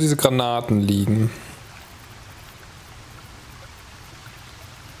hatte doch irgendwo diese Granaten liegen.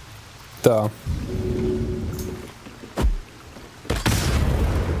 Da.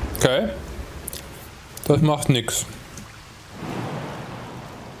 Okay. Das macht nix.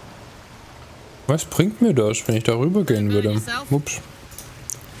 Was bringt mir das, wenn ich darüber gehen würde? Ups.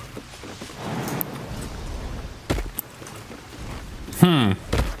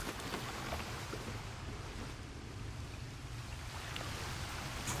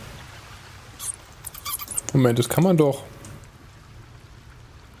 Moment, das kann man doch.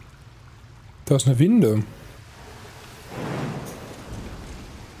 Da ist eine Winde.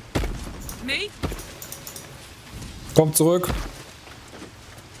 Komm zurück.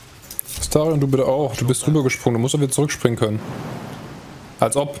 Starion, du bitte auch. Du bist rübergesprungen. Du musst doch wieder zurückspringen können.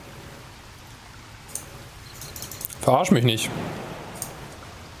 Als ob. Verarsch mich nicht.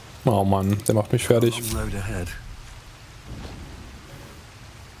 Oh Mann, der macht mich fertig.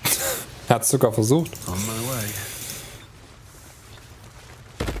 Er hat es sogar versucht.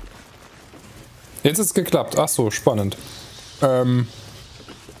 Jetzt ist es geklappt. Ach so, spannend.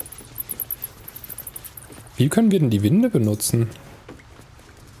 Wie können wir denn die Winde benutzen?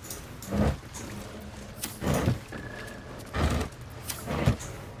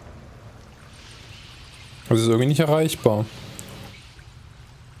 Das ist irgendwie nicht erreichbar.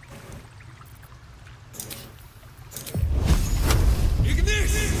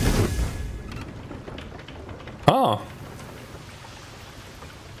 Ah.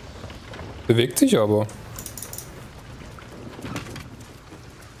 Bewegt sich aber.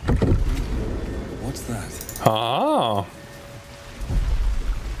 Ah.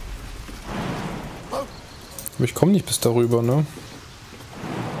 Aber ich komme nicht bis darüber, ne?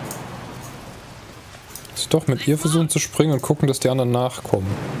 Muss ich doch mit ihr versuchen zu springen und gucken, dass die anderen nachkommen.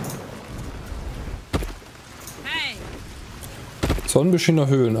 Sonnenbeschiedener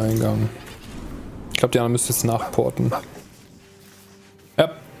Höhleneingang. Ich glaube, die anderen müssen jetzt nachporten.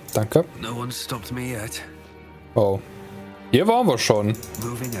 Ja, danke. Oh. Hier waren wir schon.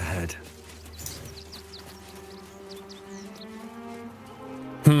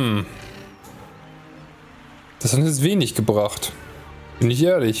 Das hat jetzt wenig gebracht. Bin ich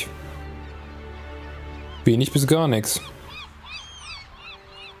ehrlich. Wenig bis gar nichts.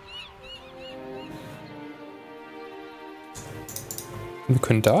 Wir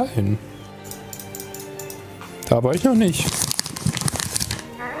können da hin. Da war ich noch nicht.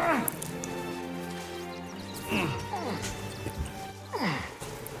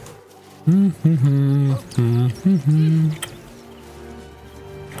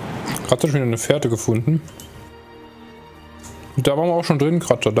 Kratzer schon wieder eine Fährte gefunden. Und da waren wir auch schon drin,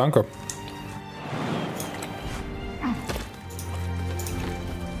 Kratzer, danke.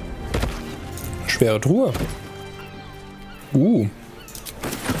 Schwere Truhe.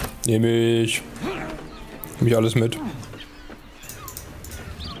 Nehme ich. Nehme ich alles mit.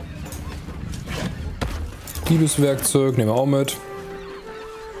 Diebeswerkzeug nehmen wir auch mit.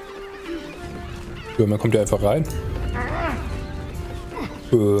 Ja, man kommt ja einfach rein.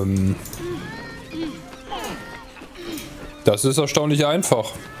 Das ist erstaunlich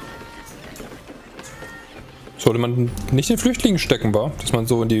einfach. Sollte man nicht den Flüchtlingen stecken, war, dass man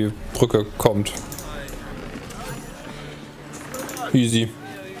so in die Brücke kommt. Easy.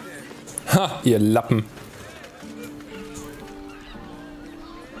 Ha, ihr Lappen.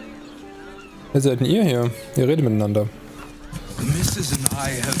 Wer seid denn ihr hier? Ihr redet miteinander. Mrs. and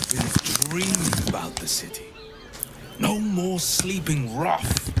I have been dreaming about the city. No more sleeping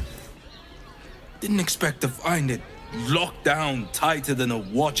rough. Didn't expect to find it locked down tighter than a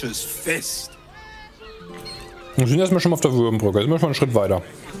watcher's fist. Wir sind erstmal schon auf der Würmbrücke. Jetzt sind wir schon einen Schritt weiter.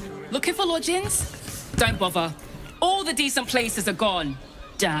 Looking for lodgings? Don't bother. All the decent places are gone.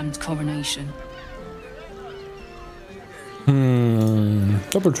 Damned coronation.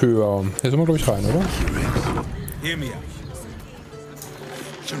 Doppeltür. Hier sind wir, glaube ich, rein, oder?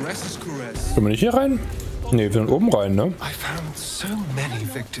 Können wir nicht hier rein? Ne, wir sind oben rein, ne? I found so many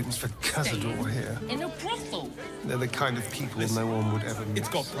victims for Cazador here. In a brothel. They're the kind of people no one would ever miss.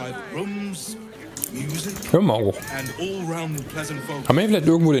 It's got private rooms, music, Hör mal hoch. and all round pleasant folk. Haben wir hier vielleicht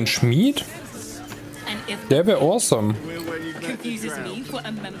irgendwo den Schmied? Der wäre awesome. Confuses me for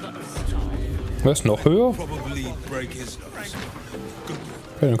a member of Wer ist noch höher? Probably break his nose.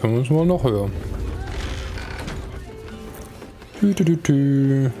 Okay, dann können wir uns mal noch höher.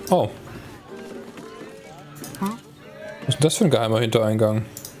 Oh. Was ist denn das für ein geheimer Hintereingang?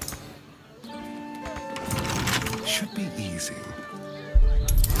 Should be easy.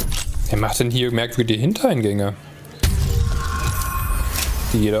 Wer macht denn hier merkwürdige Hintereingänge?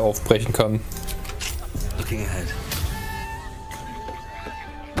 Die jeder aufbrechen kann. Looking ahead.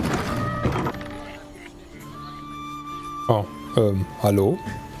 Oh, hallo?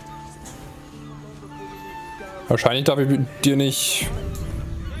 Wahrscheinlich darf ich dir nicht...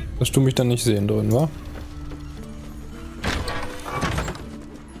 Dass du mich dann nicht sehen drin, wa?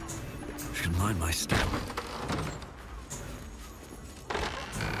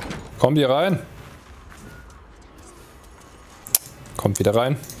 Kommt ihr rein? Kommt wieder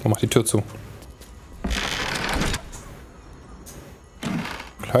rein und macht die Tür zu.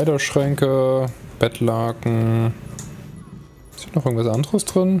 Kleiderschränke, Bettlaken. Ist hier noch irgendwas anderes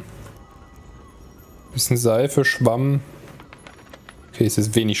drin? Bisschen Seife, Schwamm. Okay, es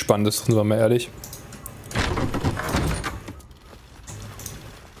ist wenig Spannendes drin, sagen wir mal ehrlich.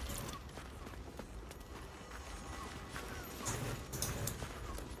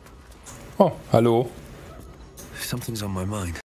 Oh, hallo. Something's on my mind.